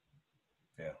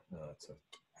 Yeah, no, that's a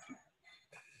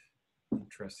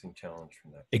interesting challenge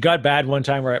from that. It got bad one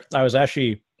time where I was at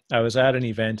an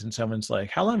event and someone's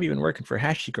like, "How long have you been working for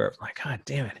HashiCorp?" I'm like, "God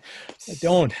damn it, I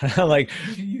don't."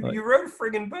 You wrote a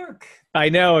friggin' book. I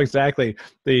know exactly.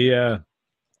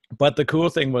 But the cool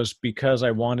thing was, because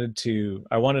I wanted to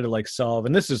like solve,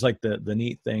 and this is like the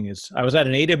neat thing is, I was at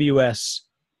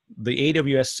the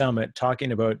AWS summit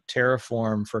talking about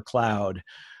Terraform for cloud.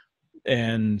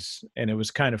 And it was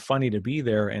kind of funny to be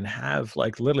there and have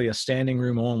like literally a standing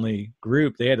room only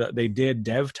group. They did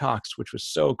dev talks, which was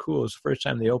so cool. It was the first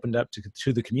time they opened up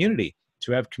to the community,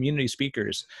 to have community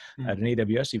speakers at an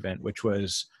AWS event, which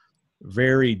was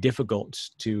very difficult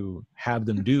to have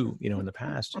them do, in the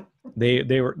past.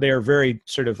 They are very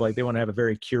sort of like, they want to have a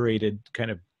very curated kind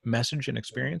of message and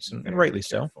experience, and rightly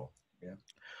so. Yeah.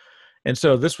 And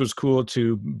so this was cool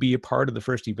to be a part of the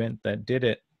first event that did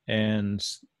it. And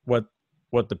what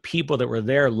the people that were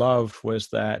there loved was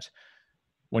that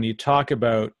when you talk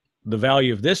about the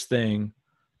value of this thing,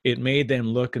 it made them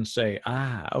look and say,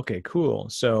 okay, cool.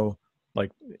 So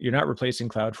like, you're not replacing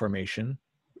CloudFormation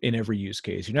in every use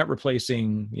case. You're not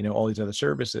replacing, all these other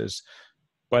services.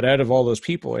 But out of all those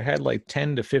people, it had like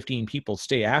 10 to 15 people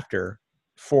stay after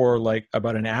for like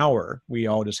about an hour. We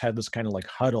all just had this kind of like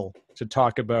huddle to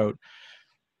talk about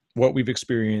what we've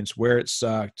experienced, where it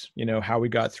sucked, how we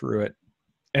got through it.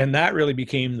 And that really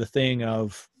became the thing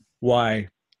of why,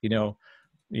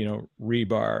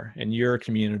 Rebar and your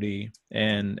community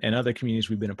and other communities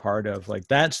we've been a part of, like,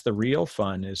 that's the real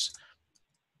fun, is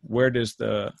where's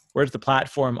the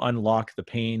platform unlock the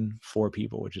pain for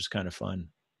people, which is kind of fun.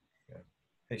 Yeah.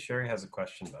 Hey, Sherry has a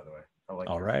question, by the way. I like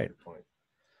All right. Point.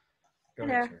 Go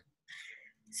ahead, Sherry.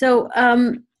 So,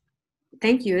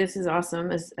 thank you. This is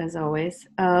awesome, as always.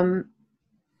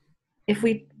 If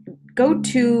we go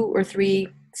 2 or 3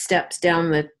 steps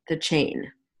down the chain,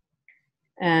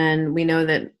 and we know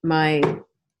that my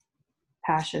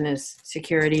passion is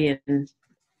security and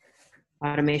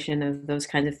automation of those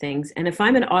kinds of things. And if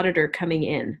I'm an auditor coming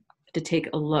in to take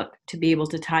a look, to be able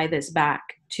to tie this back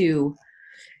to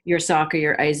your SOC or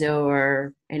your ISO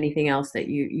or anything else that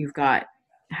you've got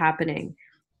happening,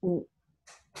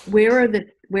 where are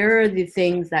the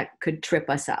things that could trip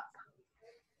us up?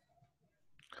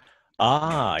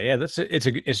 Yeah, it's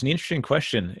an interesting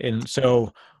question. And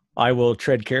so I will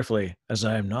tread carefully, as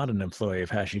I am not an employee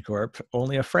of HashiCorp,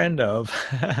 only a friend of.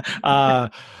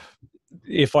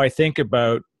 If I think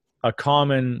about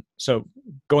so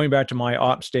going back to my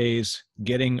ops days,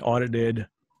 getting audited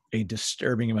a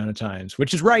disturbing amount of times,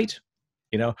 which is right,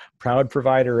 proud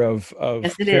provider of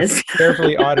Yes, it is.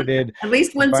 carefully audited at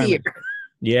least once a year.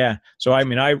 Yeah. So, I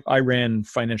mean, I ran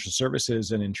financial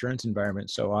services and insurance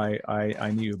environments. So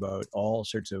I knew about all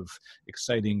sorts of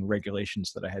exciting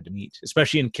regulations that I had to meet,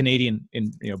 especially in Canadian,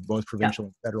 both provincial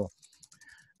and federal.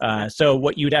 So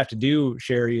what you'd have to do,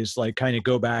 Sherry, is like kind of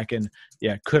go back and,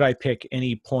 could I pick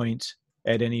any point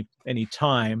at any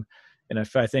time? And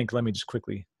if I think, let me just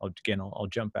quickly, I'll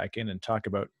jump back in and talk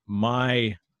about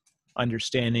my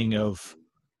understanding of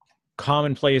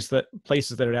common places that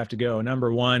I'd have to go.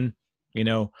 Number one,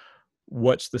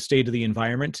 what's the state of the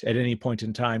environment at any point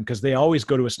in time? Because they always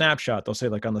go to a snapshot. They'll say,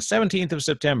 like, on the 17th of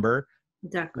September,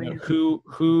 exactly,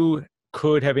 who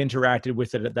could have interacted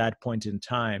with it at that point in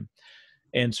time.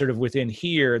 And sort of within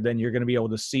here, then you're going to be able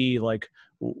to see like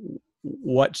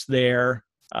what's there,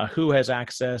 who has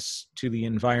access to the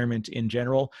environment in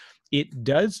general. It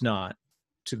does not,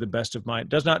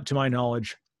 to my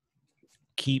knowledge,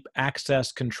 keep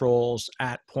access controls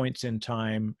at points in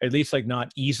time, at least like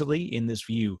not easily in this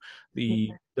view.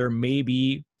 There may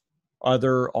be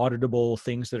other auditable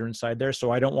things that are inside there.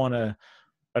 So I don't want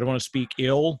to speak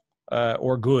ill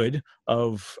or good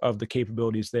of the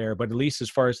capabilities there, but at least as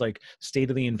far as like state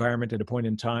of the environment at a point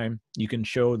in time, you can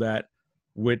show that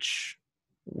which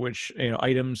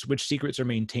items, which secrets are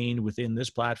maintained within this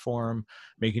platform,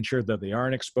 making sure that they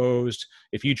aren't exposed.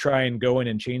 If you try and go in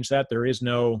and change that, there is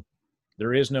no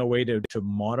way to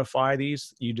modify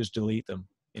these. You just delete them,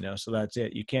 so that's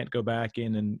it. You can't go back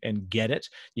in and get it.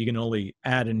 You can only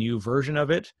add a new version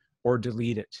of it or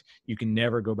delete it. You can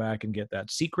never go back and get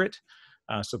that secret.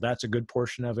 So that's a good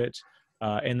portion of it.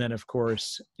 And then, of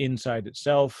course, inside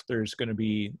itself, there's going to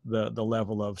be the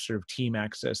level of sort of team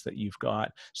access that you've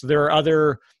got. So there are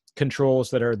other controls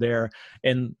that are there.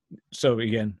 And so,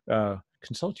 again,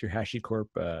 consult your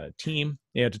HashiCorp team,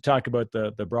 to talk about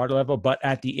the broader level. But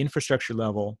at the infrastructure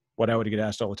level, what I would get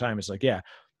asked all the time is like,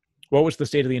 what was the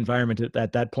state of the environment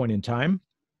at that point in time?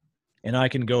 And I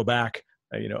can go back,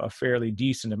 a fairly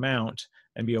decent amount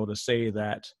and be able to say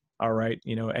that, all right,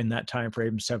 in that time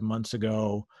frame 7 months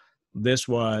ago, this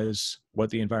was what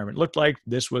the environment looked like.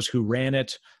 This was who ran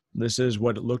it. This is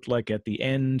what it looked like at the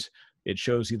end. It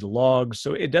shows you the logs.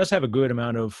 So it does have a good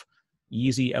amount of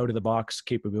easy out of the box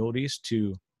capabilities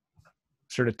to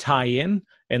sort of tie in.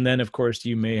 And then of course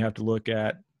you may have to look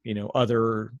at,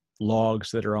 other logs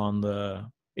that are on the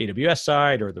AWS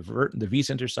side or the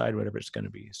vCenter side, whatever it's going to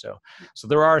be. So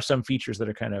there are some features that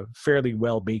are kind of fairly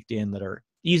well baked in that are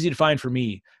easy to find for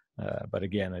me. But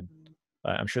again,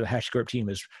 I'm sure the HashiCorp team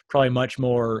is probably much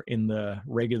more in the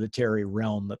regulatory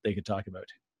realm that they could talk about.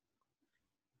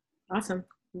 Awesome.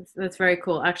 That's very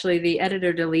cool. Actually, the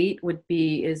editor delete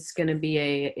is going to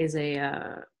be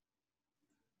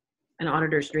an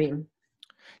auditor's dream.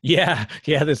 Yeah.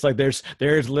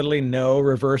 There's literally no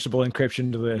reversible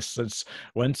encryption to this. It's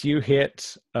once you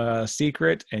hit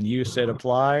secret and you said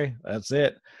apply, that's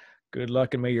it. Good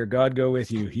luck and may your God go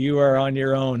with you. You are on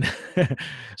your own.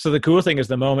 So the cool thing is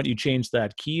the moment you change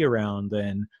that key around,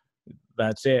 then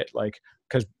that's it. Like,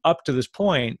 because up to this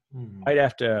point, I'd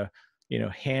have to,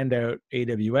 hand out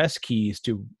AWS keys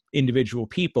to individual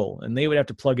people, and they would have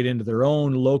to plug it into their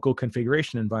own local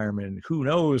configuration environment. And who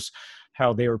knows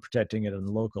how they were protecting it in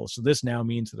the local. So this now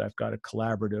means that I've got a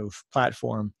collaborative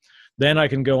platform. Then I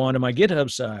can go onto my GitHub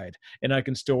side and I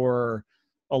can store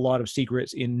a lot of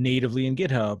secrets natively in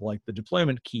GitHub, like the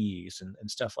deployment keys and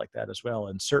stuff like that as well,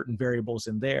 and certain variables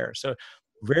in there. So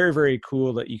very, very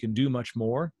cool that you can do much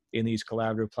more in these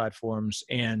collaborative platforms.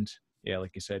 And yeah,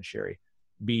 like you said, Sherry,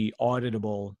 be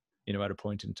auditable, at a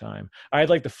point in time. I had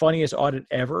like the funniest audit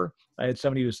ever. I had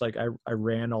somebody who's like, I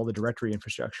ran all the directory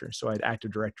infrastructure. So I had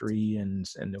Active Directory and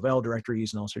Novell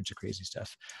directories and all sorts of crazy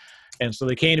stuff. And so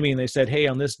they came to me and they said, hey,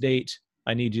 on this date,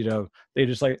 I need you to, they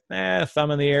just like,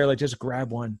 thumb in the air, like just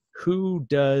grab one. Who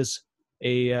does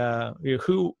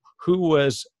who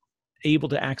was able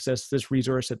to access this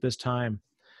resource at this time?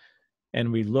 And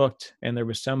we looked and there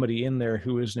was somebody in there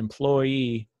who was an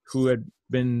employee who had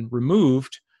been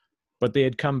removed, but they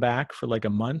had come back for like a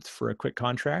month for a quick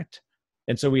contract.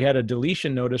 And so we had a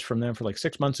deletion notice from them for like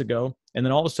 6 months ago. And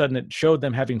then all of a sudden it showed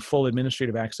them having full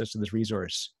administrative access to this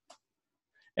resource.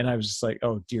 And I was just like,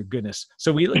 oh, dear goodness.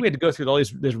 So we had to go through all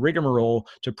this rigmarole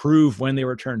to prove when they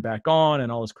were turned back on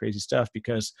and all this crazy stuff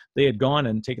because they had gone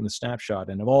and taken the snapshot.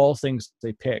 And of all things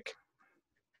they pick.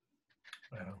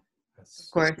 Wow. Of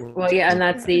course. Well, yeah, and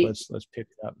that's let's pick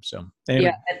it up. So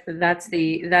anyway. Yeah,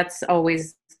 that's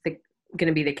always going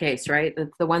to be the case, right?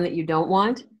 That's the one that you don't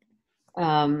want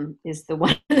is the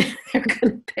one they're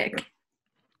going to pick.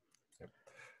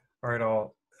 All right,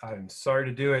 I'm sorry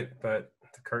to do it, but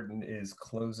the curtain is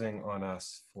closing on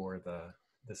us for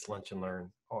this Lunch and Learn.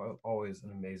 Always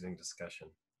an amazing discussion.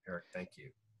 Eric, thank you.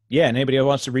 Yeah, and anybody who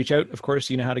wants to reach out, of course,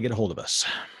 you know how to get a hold of us.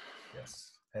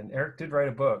 Yes, and Eric did write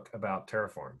a book about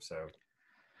Terraform, so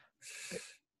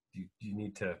you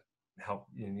need to help.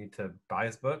 You need to buy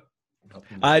his book.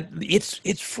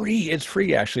 It's free. It's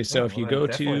free actually. So if you go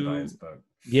to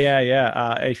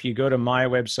if you go to my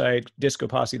website,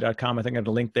 discoposse.com, I think I have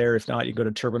a link there. If not, you go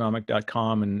to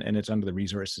turbonomic.com and it's under the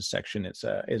resources section.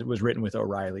 It was written with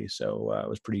O'Reilly. So it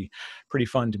was pretty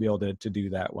fun to be able to do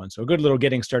that one. So a good little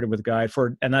getting started with guide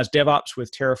and that's DevOps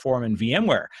with Terraform and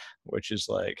VMware, which is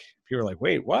like, people are like,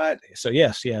 wait, what? So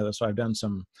yes, yeah. So I've done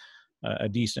a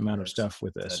decent amount of stuff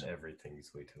with this.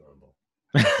 Everything's way too humble.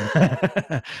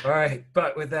 All right,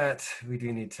 but with that, we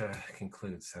do need to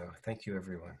conclude. So thank you,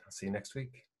 everyone. I'll see you next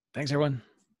week. Thanks, everyone.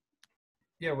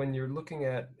 Yeah, when you're looking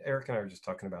at, Eric and I were just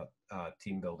talking about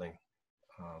team building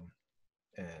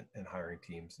and hiring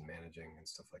teams and managing and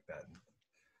stuff like that.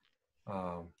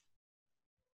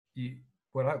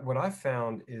 What I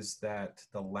found is that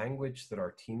the language that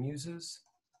our team uses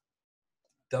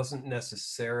doesn't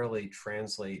necessarily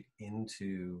translate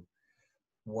into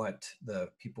what the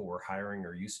people we're hiring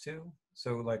are used to.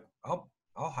 So like I'll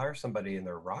hire somebody and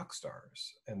they're rock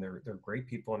stars and they're great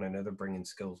people and I know they're bringing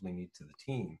skills we need to the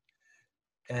team,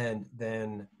 and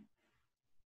then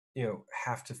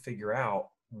have to figure out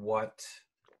what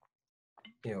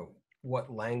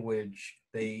language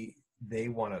they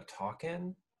want to talk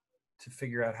in to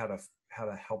figure out how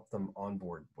to help them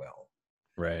onboard well.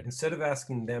 Right. Instead of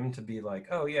asking them to be like,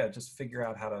 oh yeah, just figure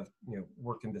out how to,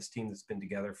 work in this team that's been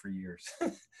together for years.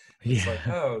 It's like,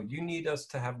 oh, you need us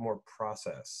to have more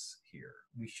process here.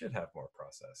 We should have more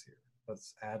process here.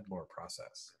 Let's add more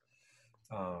process.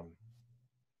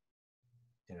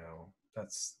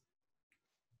 That's,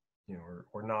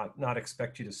 or not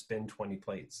expect you to spin 20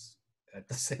 plates at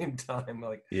the same time,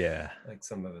 like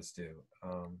some of us do.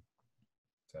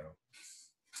 So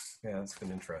yeah, that's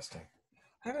been interesting.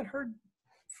 I haven't heard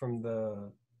from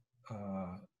the,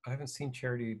 I haven't seen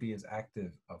Charity be as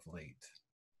active of late.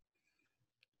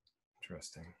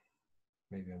 Interesting.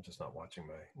 Maybe I'm just not watching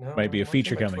no, Might be I'm a watching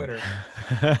feature my coming. Twitter.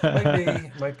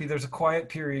 Might be there's a quiet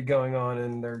period going on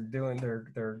and they're doing their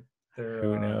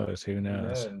Who knows? Who who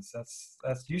knows? knows?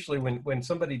 That's usually when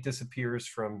somebody disappears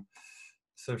from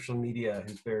social media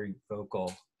who's very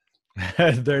vocal.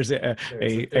 There's There's an a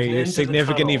end to the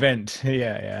significant tunnel. event.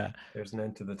 Yeah. There's an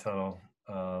end to the tunnel.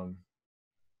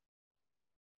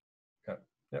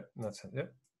 Yep, that's it.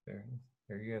 Yep. There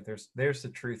you go. There's the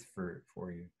truth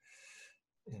for you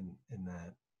in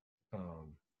that.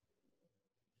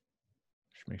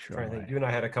 Just make sure. Trying to think. You and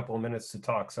I had a couple of minutes to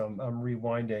talk, so I'm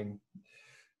rewinding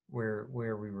where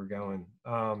we were going.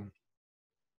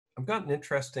 I've got an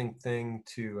interesting thing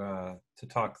to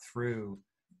talk through.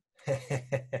 Good.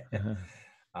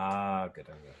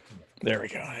 There we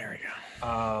go.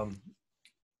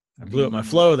 I blew up my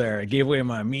flow there. I gave away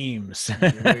my memes.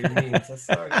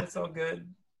 That's all good.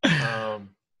 I've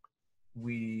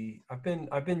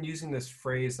been using this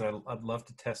phrase, and I'd love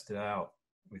to test it out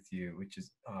with you, which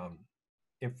is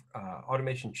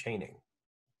automation chaining.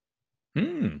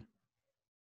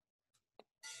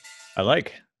 I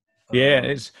like. Yeah,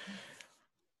 it's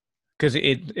because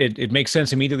it makes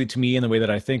sense immediately to me, in the way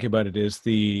that I think about it is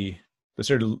the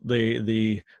sort of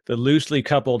the loosely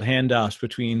coupled handoffs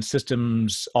between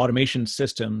systems, automation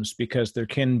systems, because there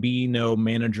can be no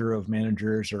manager of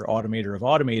managers or automator of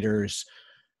automators.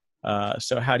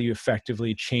 So how do you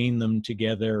effectively chain them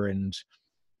together? And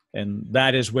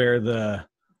that is where the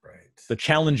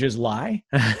challenges lie.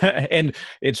 And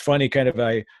it's funny, kind of,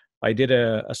 I did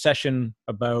a session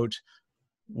about,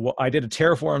 I did a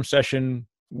Terraform session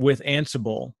with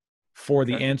Ansible for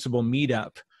the Ansible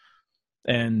meetup.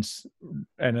 And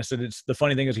I said, it's the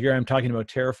funny thing is, here I'm talking about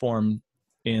Terraform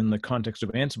in the context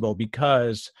of Ansible,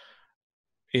 because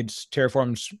it's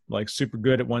Terraform's like super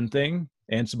good at one thing,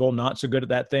 Ansible not so good at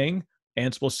that thing,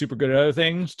 Ansible's super good at other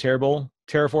things,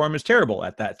 Terraform is terrible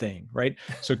at that thing, right?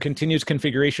 So continuous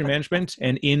configuration management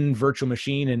and in virtual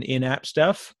machine and in-app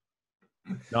stuff,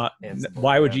 not Ansible,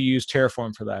 why would you use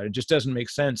Terraform for that? It just doesn't make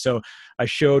sense. So I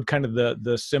showed kind of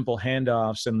the simple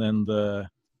handoffs, and then the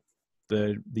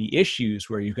issues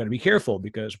where you've got to be careful,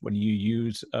 because when you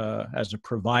use as a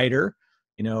provider,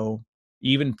 they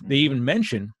even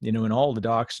mention, in all the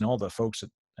docs and all the folks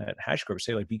at HashiCorp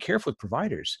say, like, be careful with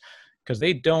providers, because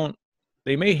they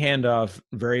may hand off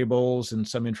variables and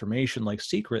some information like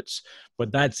secrets,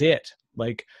 but that's it.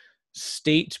 Like,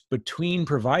 state between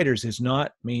providers is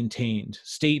not maintained.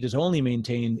 State is only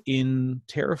maintained in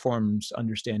Terraform's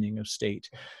understanding of state.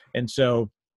 And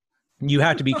so you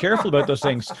have to be careful about those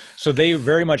things. So they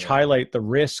very much highlight the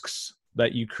risks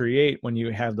that you create when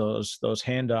you have those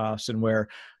handoffs, and where,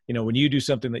 when you do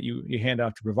something that you hand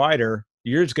off to provider,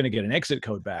 you're just going to get an exit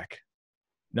code back,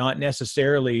 not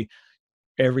necessarily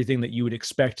everything that you would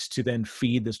expect to then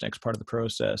feed this next part of the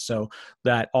process. So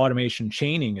that automation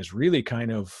chaining is really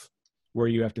kind of where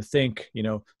you have to think,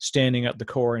 standing up the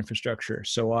core infrastructure.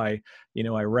 So I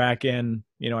rack in,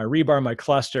 I rebar my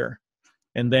cluster,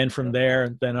 and then from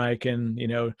there, then I can,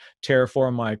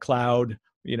 Terraform my cloud,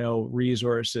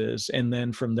 resources. And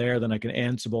then from there, then I can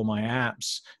Ansible my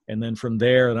apps. And then from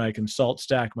there, then I can salt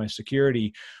stack my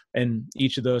security. And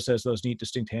each of those has those neat,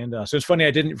 distinct handoffs. So it's funny,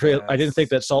 I didn't think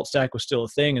that salt stack was still a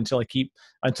thing until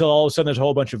all of a sudden there's a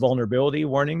whole bunch of vulnerability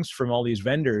warnings from all these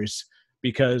vendors,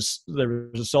 because there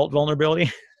was a salt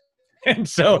vulnerability. And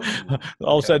so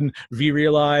all of a sudden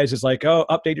vRealize is like, oh,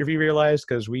 update your vRealize,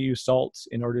 because we use Salt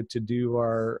in order to do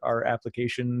our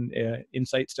application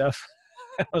insight stuff.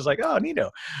 I was like, oh, neato.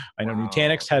 I know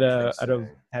Nutanix had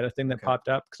a thing that popped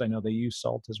up, because I know they use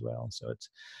Salt as well. So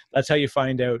that's how you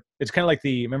find out. It's kind of like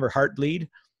remember Heartbleed?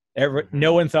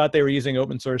 No one thought they were using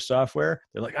open source software.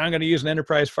 They're like, I'm going to use an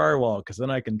enterprise firewall, because then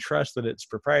I can trust that it's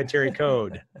proprietary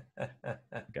code.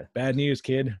 Got bad news,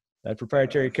 kid. That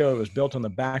proprietary code was built on the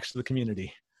backs of the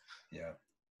community. Yeah,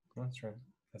 that's right.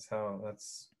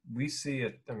 We see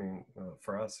it. I mean,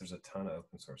 for us, there's a ton of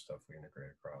open source stuff we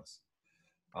integrate across.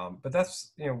 But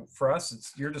that's, for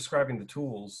us, you're describing the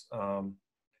tools. I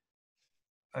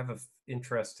have an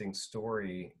interesting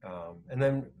story. And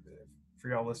then for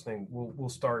y'all listening, we'll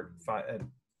start at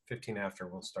 15 after.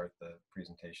 We'll start the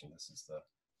presentation. This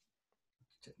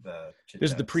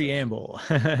is the preamble.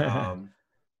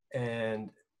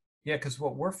 And yeah, because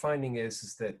what we're finding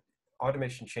is that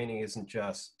automation chaining isn't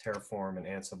just Terraform and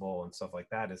Ansible and stuff like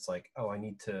that. It's like, oh, I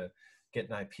need to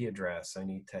get an IP address. I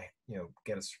need to,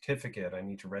 get a certificate. I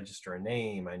need to register a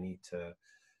name. I need to,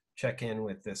 check in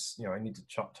with this, I need to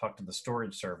talk to the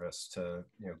storage service to,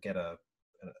 get a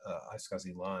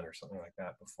iSCSI LUN or something like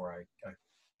that before I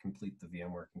complete the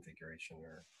VMware configuration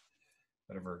or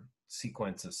whatever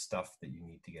sequence of stuff that you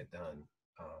need to get done.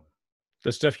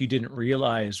 The stuff you didn't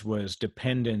realize was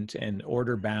dependent and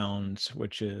order bound,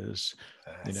 which is,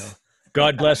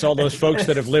 God bless all those folks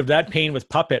that have lived that pain with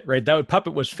Puppet, right?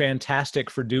 Puppet was fantastic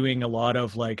for doing a lot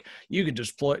of you could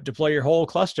just deploy your whole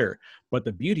cluster. But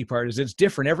the beauty part is it's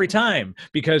different every time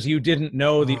because you didn't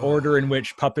know the order in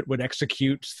which Puppet would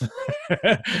execute.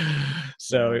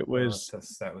 So it was...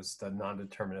 That was the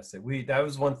non-deterministic. That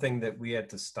was one thing that we had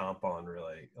to stomp on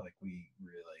really. We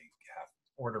really have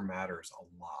order matters a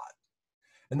lot.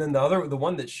 And then the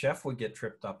one that Chef would get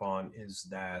tripped up on is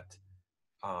that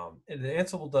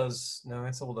Ansible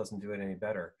doesn't do it any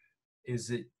better, is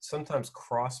it sometimes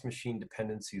cross-machine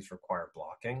dependencies require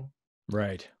blocking.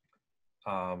 Right.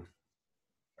 All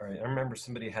right. I remember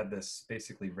somebody had this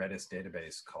basically Redis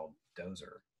database called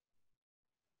Dozer,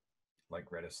 like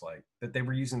Redis, that they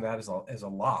were using that as a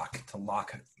lock to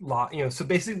lock. So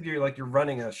basically you're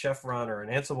running a Chef run or an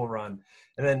Ansible run,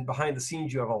 and then behind the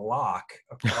scenes you have a lock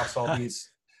across all these,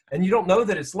 and you don't know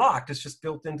that it's locked. It's just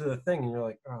built into the thing, and you're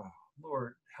like, oh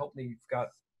Lord, help me! You've got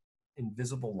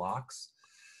invisible locks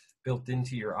built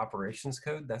into your operations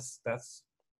code. That's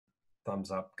thumbs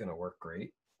up, gonna work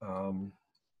great.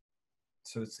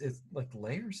 So it's like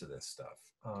layers of this stuff.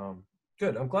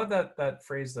 Good. I'm glad that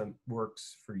phrase then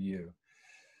works for you.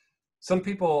 Some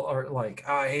people are like,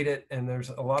 I hate it, and there's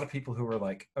a lot of people who are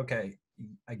like, okay,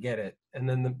 I get it, and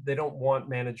then they don't want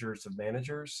managers of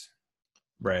managers,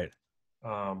 right?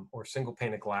 Or single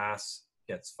pane of glass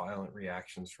gets violent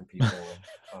reactions from people.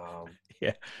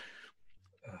 Yeah,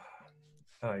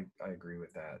 I agree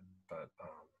with that, but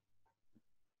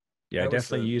yeah, I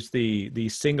definitely use the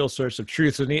single source of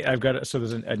truth. So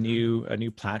there's a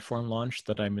new platform launch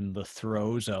that I'm in the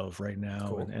throes of right now,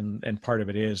 cool. and part of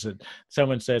it is that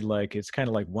someone said it's kind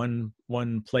of like one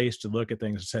place to look at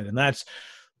things, and that's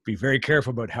be very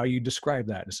careful about how you describe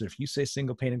that. So if you say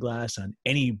single pane of glass on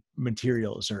any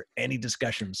materials or any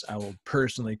discussions, I will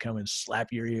personally come and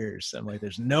slap your ears. I'm like,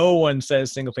 there's no one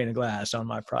says single pane of glass on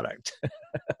my product.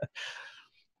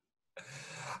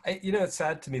 It's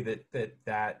sad to me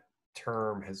that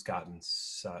term has gotten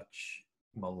such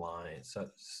maligned,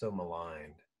 so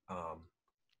maligned.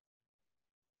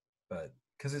 But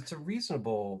because it's a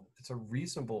reasonable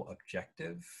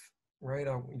objective, right?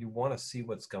 You want to see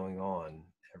what's going on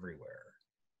everywhere.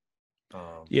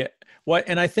 Yeah. Well,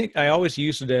 and I think I always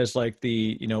use it as I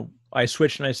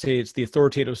switch and I say it's the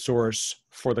authoritative source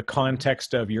for the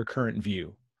context of your current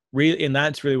view. Really, and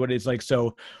that's really what it's like.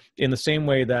 So in the same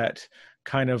way that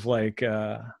kind of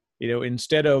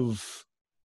instead of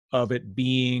it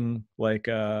being like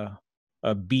a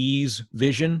bee's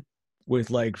vision with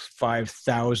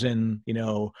 5,000,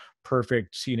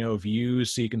 perfect,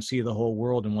 views so you can see the whole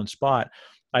world in one spot.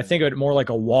 I think of it more like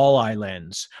a walleye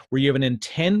lens where you have an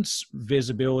intense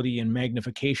visibility and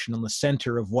magnification on the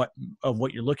center of what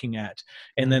you're looking at.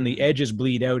 And then the edges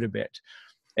bleed out a bit.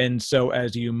 And so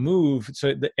as you move,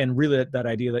 and really that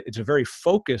idea that it's a very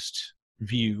focused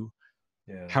view.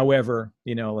 Yeah. However,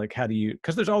 how do you,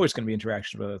 because there's always going to be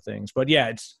interaction with other things, but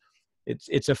yeah,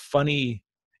 it's funny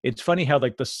how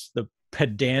the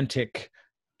pedantic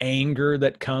anger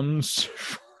that comes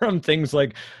from things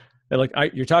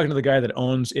you're talking to the guy that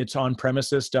owns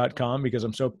itsonpremises.com because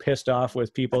I'm so pissed off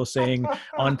with people saying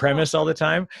on premise all the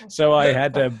time. So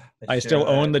I still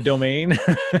own the domain.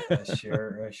 I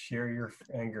share your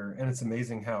anger. And it's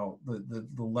amazing how the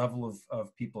level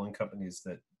of people and companies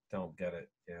that don't get it.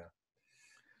 Yeah.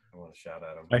 I want to shout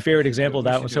at them. My favorite example of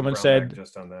that when someone said,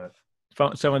 just on that.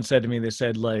 Someone said to me, they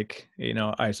said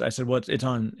I said, well, it's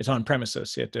on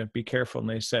premises. You have to be careful. And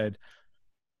they said,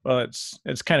 well,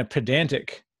 it's kind of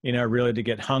pedantic, really to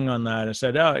get hung on that. I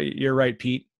said, oh, you're right,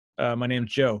 Pete. My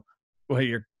name's Joe. Well,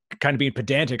 you're kind of being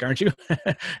pedantic, aren't you?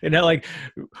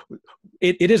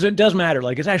 It does matter.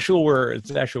 It's actual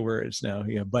words now.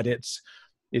 Yeah. But it's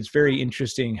very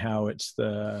interesting how it's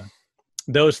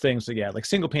those things. So yeah, like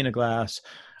single pane of glass.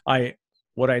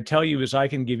 What I tell you is I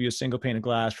can give you a single pane of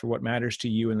glass for what matters to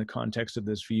you in the context of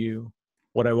this view.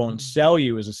 What I won't sell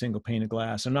you is a single pane of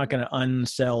glass. I'm not going to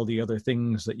unsell the other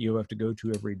things that you have to go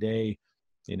to every day,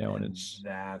 and it's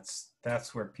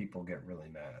that's where people get really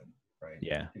mad, right?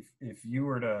 Yeah. If you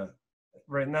were to,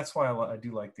 right, and that's why I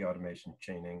do like the automation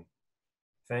chaining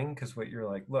thing, because what you're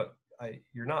like, look,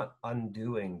 you're not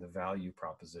undoing the value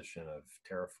proposition of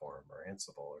Terraform or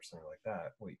Ansible or something like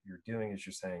that. What you're doing is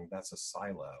you're saying that's a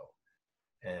silo,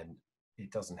 and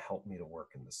it doesn't help me to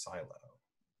work in the silo.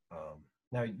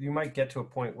 Now you might get to a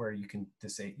point where you can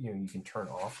you can turn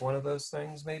off one of those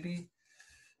things maybe,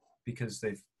 because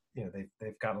they've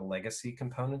got a legacy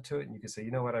component to it, and you can say,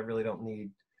 you know what, I really don't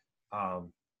need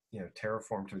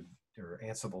Terraform or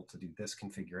Ansible to do this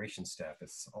configuration step.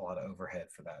 It's a lot of overhead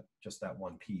for that, just that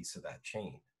one piece of that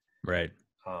chain. Right.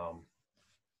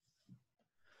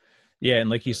 Yeah, and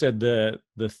like you said, the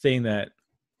thing that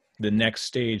the next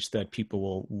stage that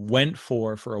people went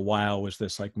for a while was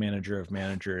this like manager of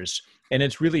managers. And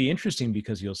it's really interesting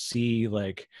because you'll see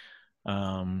like,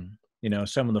 some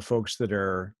of the folks that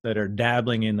are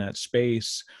dabbling in that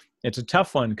space. It's a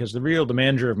tough one because the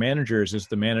manager of managers is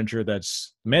the manager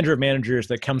of managers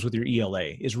that comes with your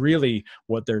ELA is really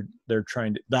what they're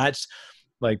trying to, that's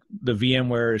like the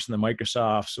VMwares and the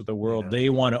Microsofts of the world. Yeah. They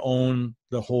want to own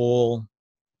the whole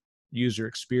user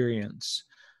experience,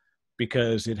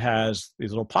 because it has these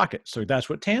little pockets. So that's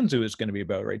what Tanzu is going to be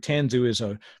about, right? Tanzu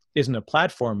isn't a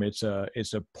platform. It's a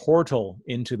portal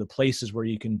into the places where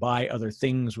you can buy other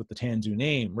things with the Tanzu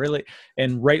name, really,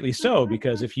 and rightly so,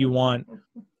 because if you want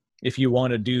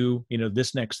to do,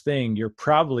 this next thing, you're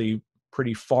probably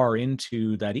pretty far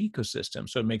into that ecosystem.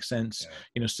 So it makes sense,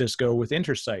 Cisco with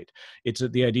Intersight. It's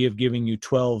the idea of giving you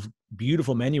 12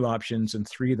 beautiful menu options and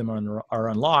 3 of them are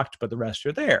unlocked, but the rest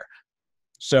are there.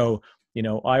 So,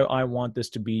 I want this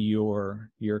to be your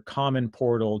common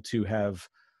portal to have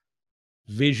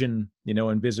vision,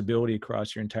 and visibility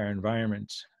across your entire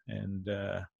environment. And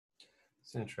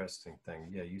it's an interesting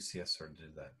thing. Yeah, UCS sort of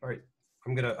did that. All right,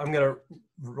 I'm gonna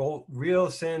reel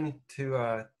us in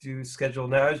to do schedule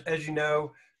now. As you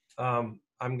know, I'm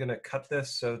gonna cut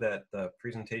this so that the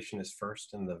presentation is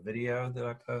first in the video that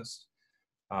I post,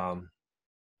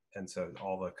 and so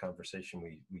all the conversation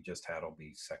we just had will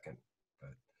be second. But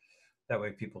that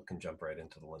way people can jump right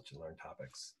into the lunch and learn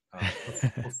topics.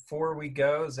 Before we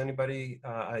go, is anybody,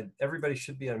 everybody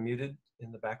should be unmuted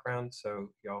in the background so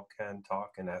y'all can talk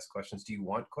and ask questions. Do you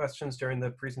want questions during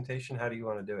the presentation? How do you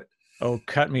want to do it? Oh,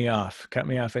 cut me off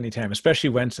anytime, especially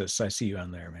Wences. I see you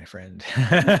on there, my friend.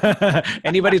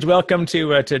 Anybody's welcome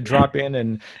to drop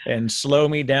in and slow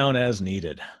me down as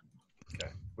needed.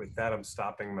 Okay, with that, I'm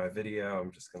stopping my video.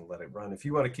 I'm just going to let it run. If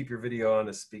you want to keep your video on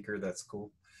as speaker, that's cool.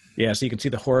 Yeah, so you can see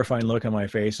the horrifying look on my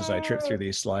face as I trip through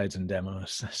these slides and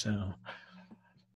demos. So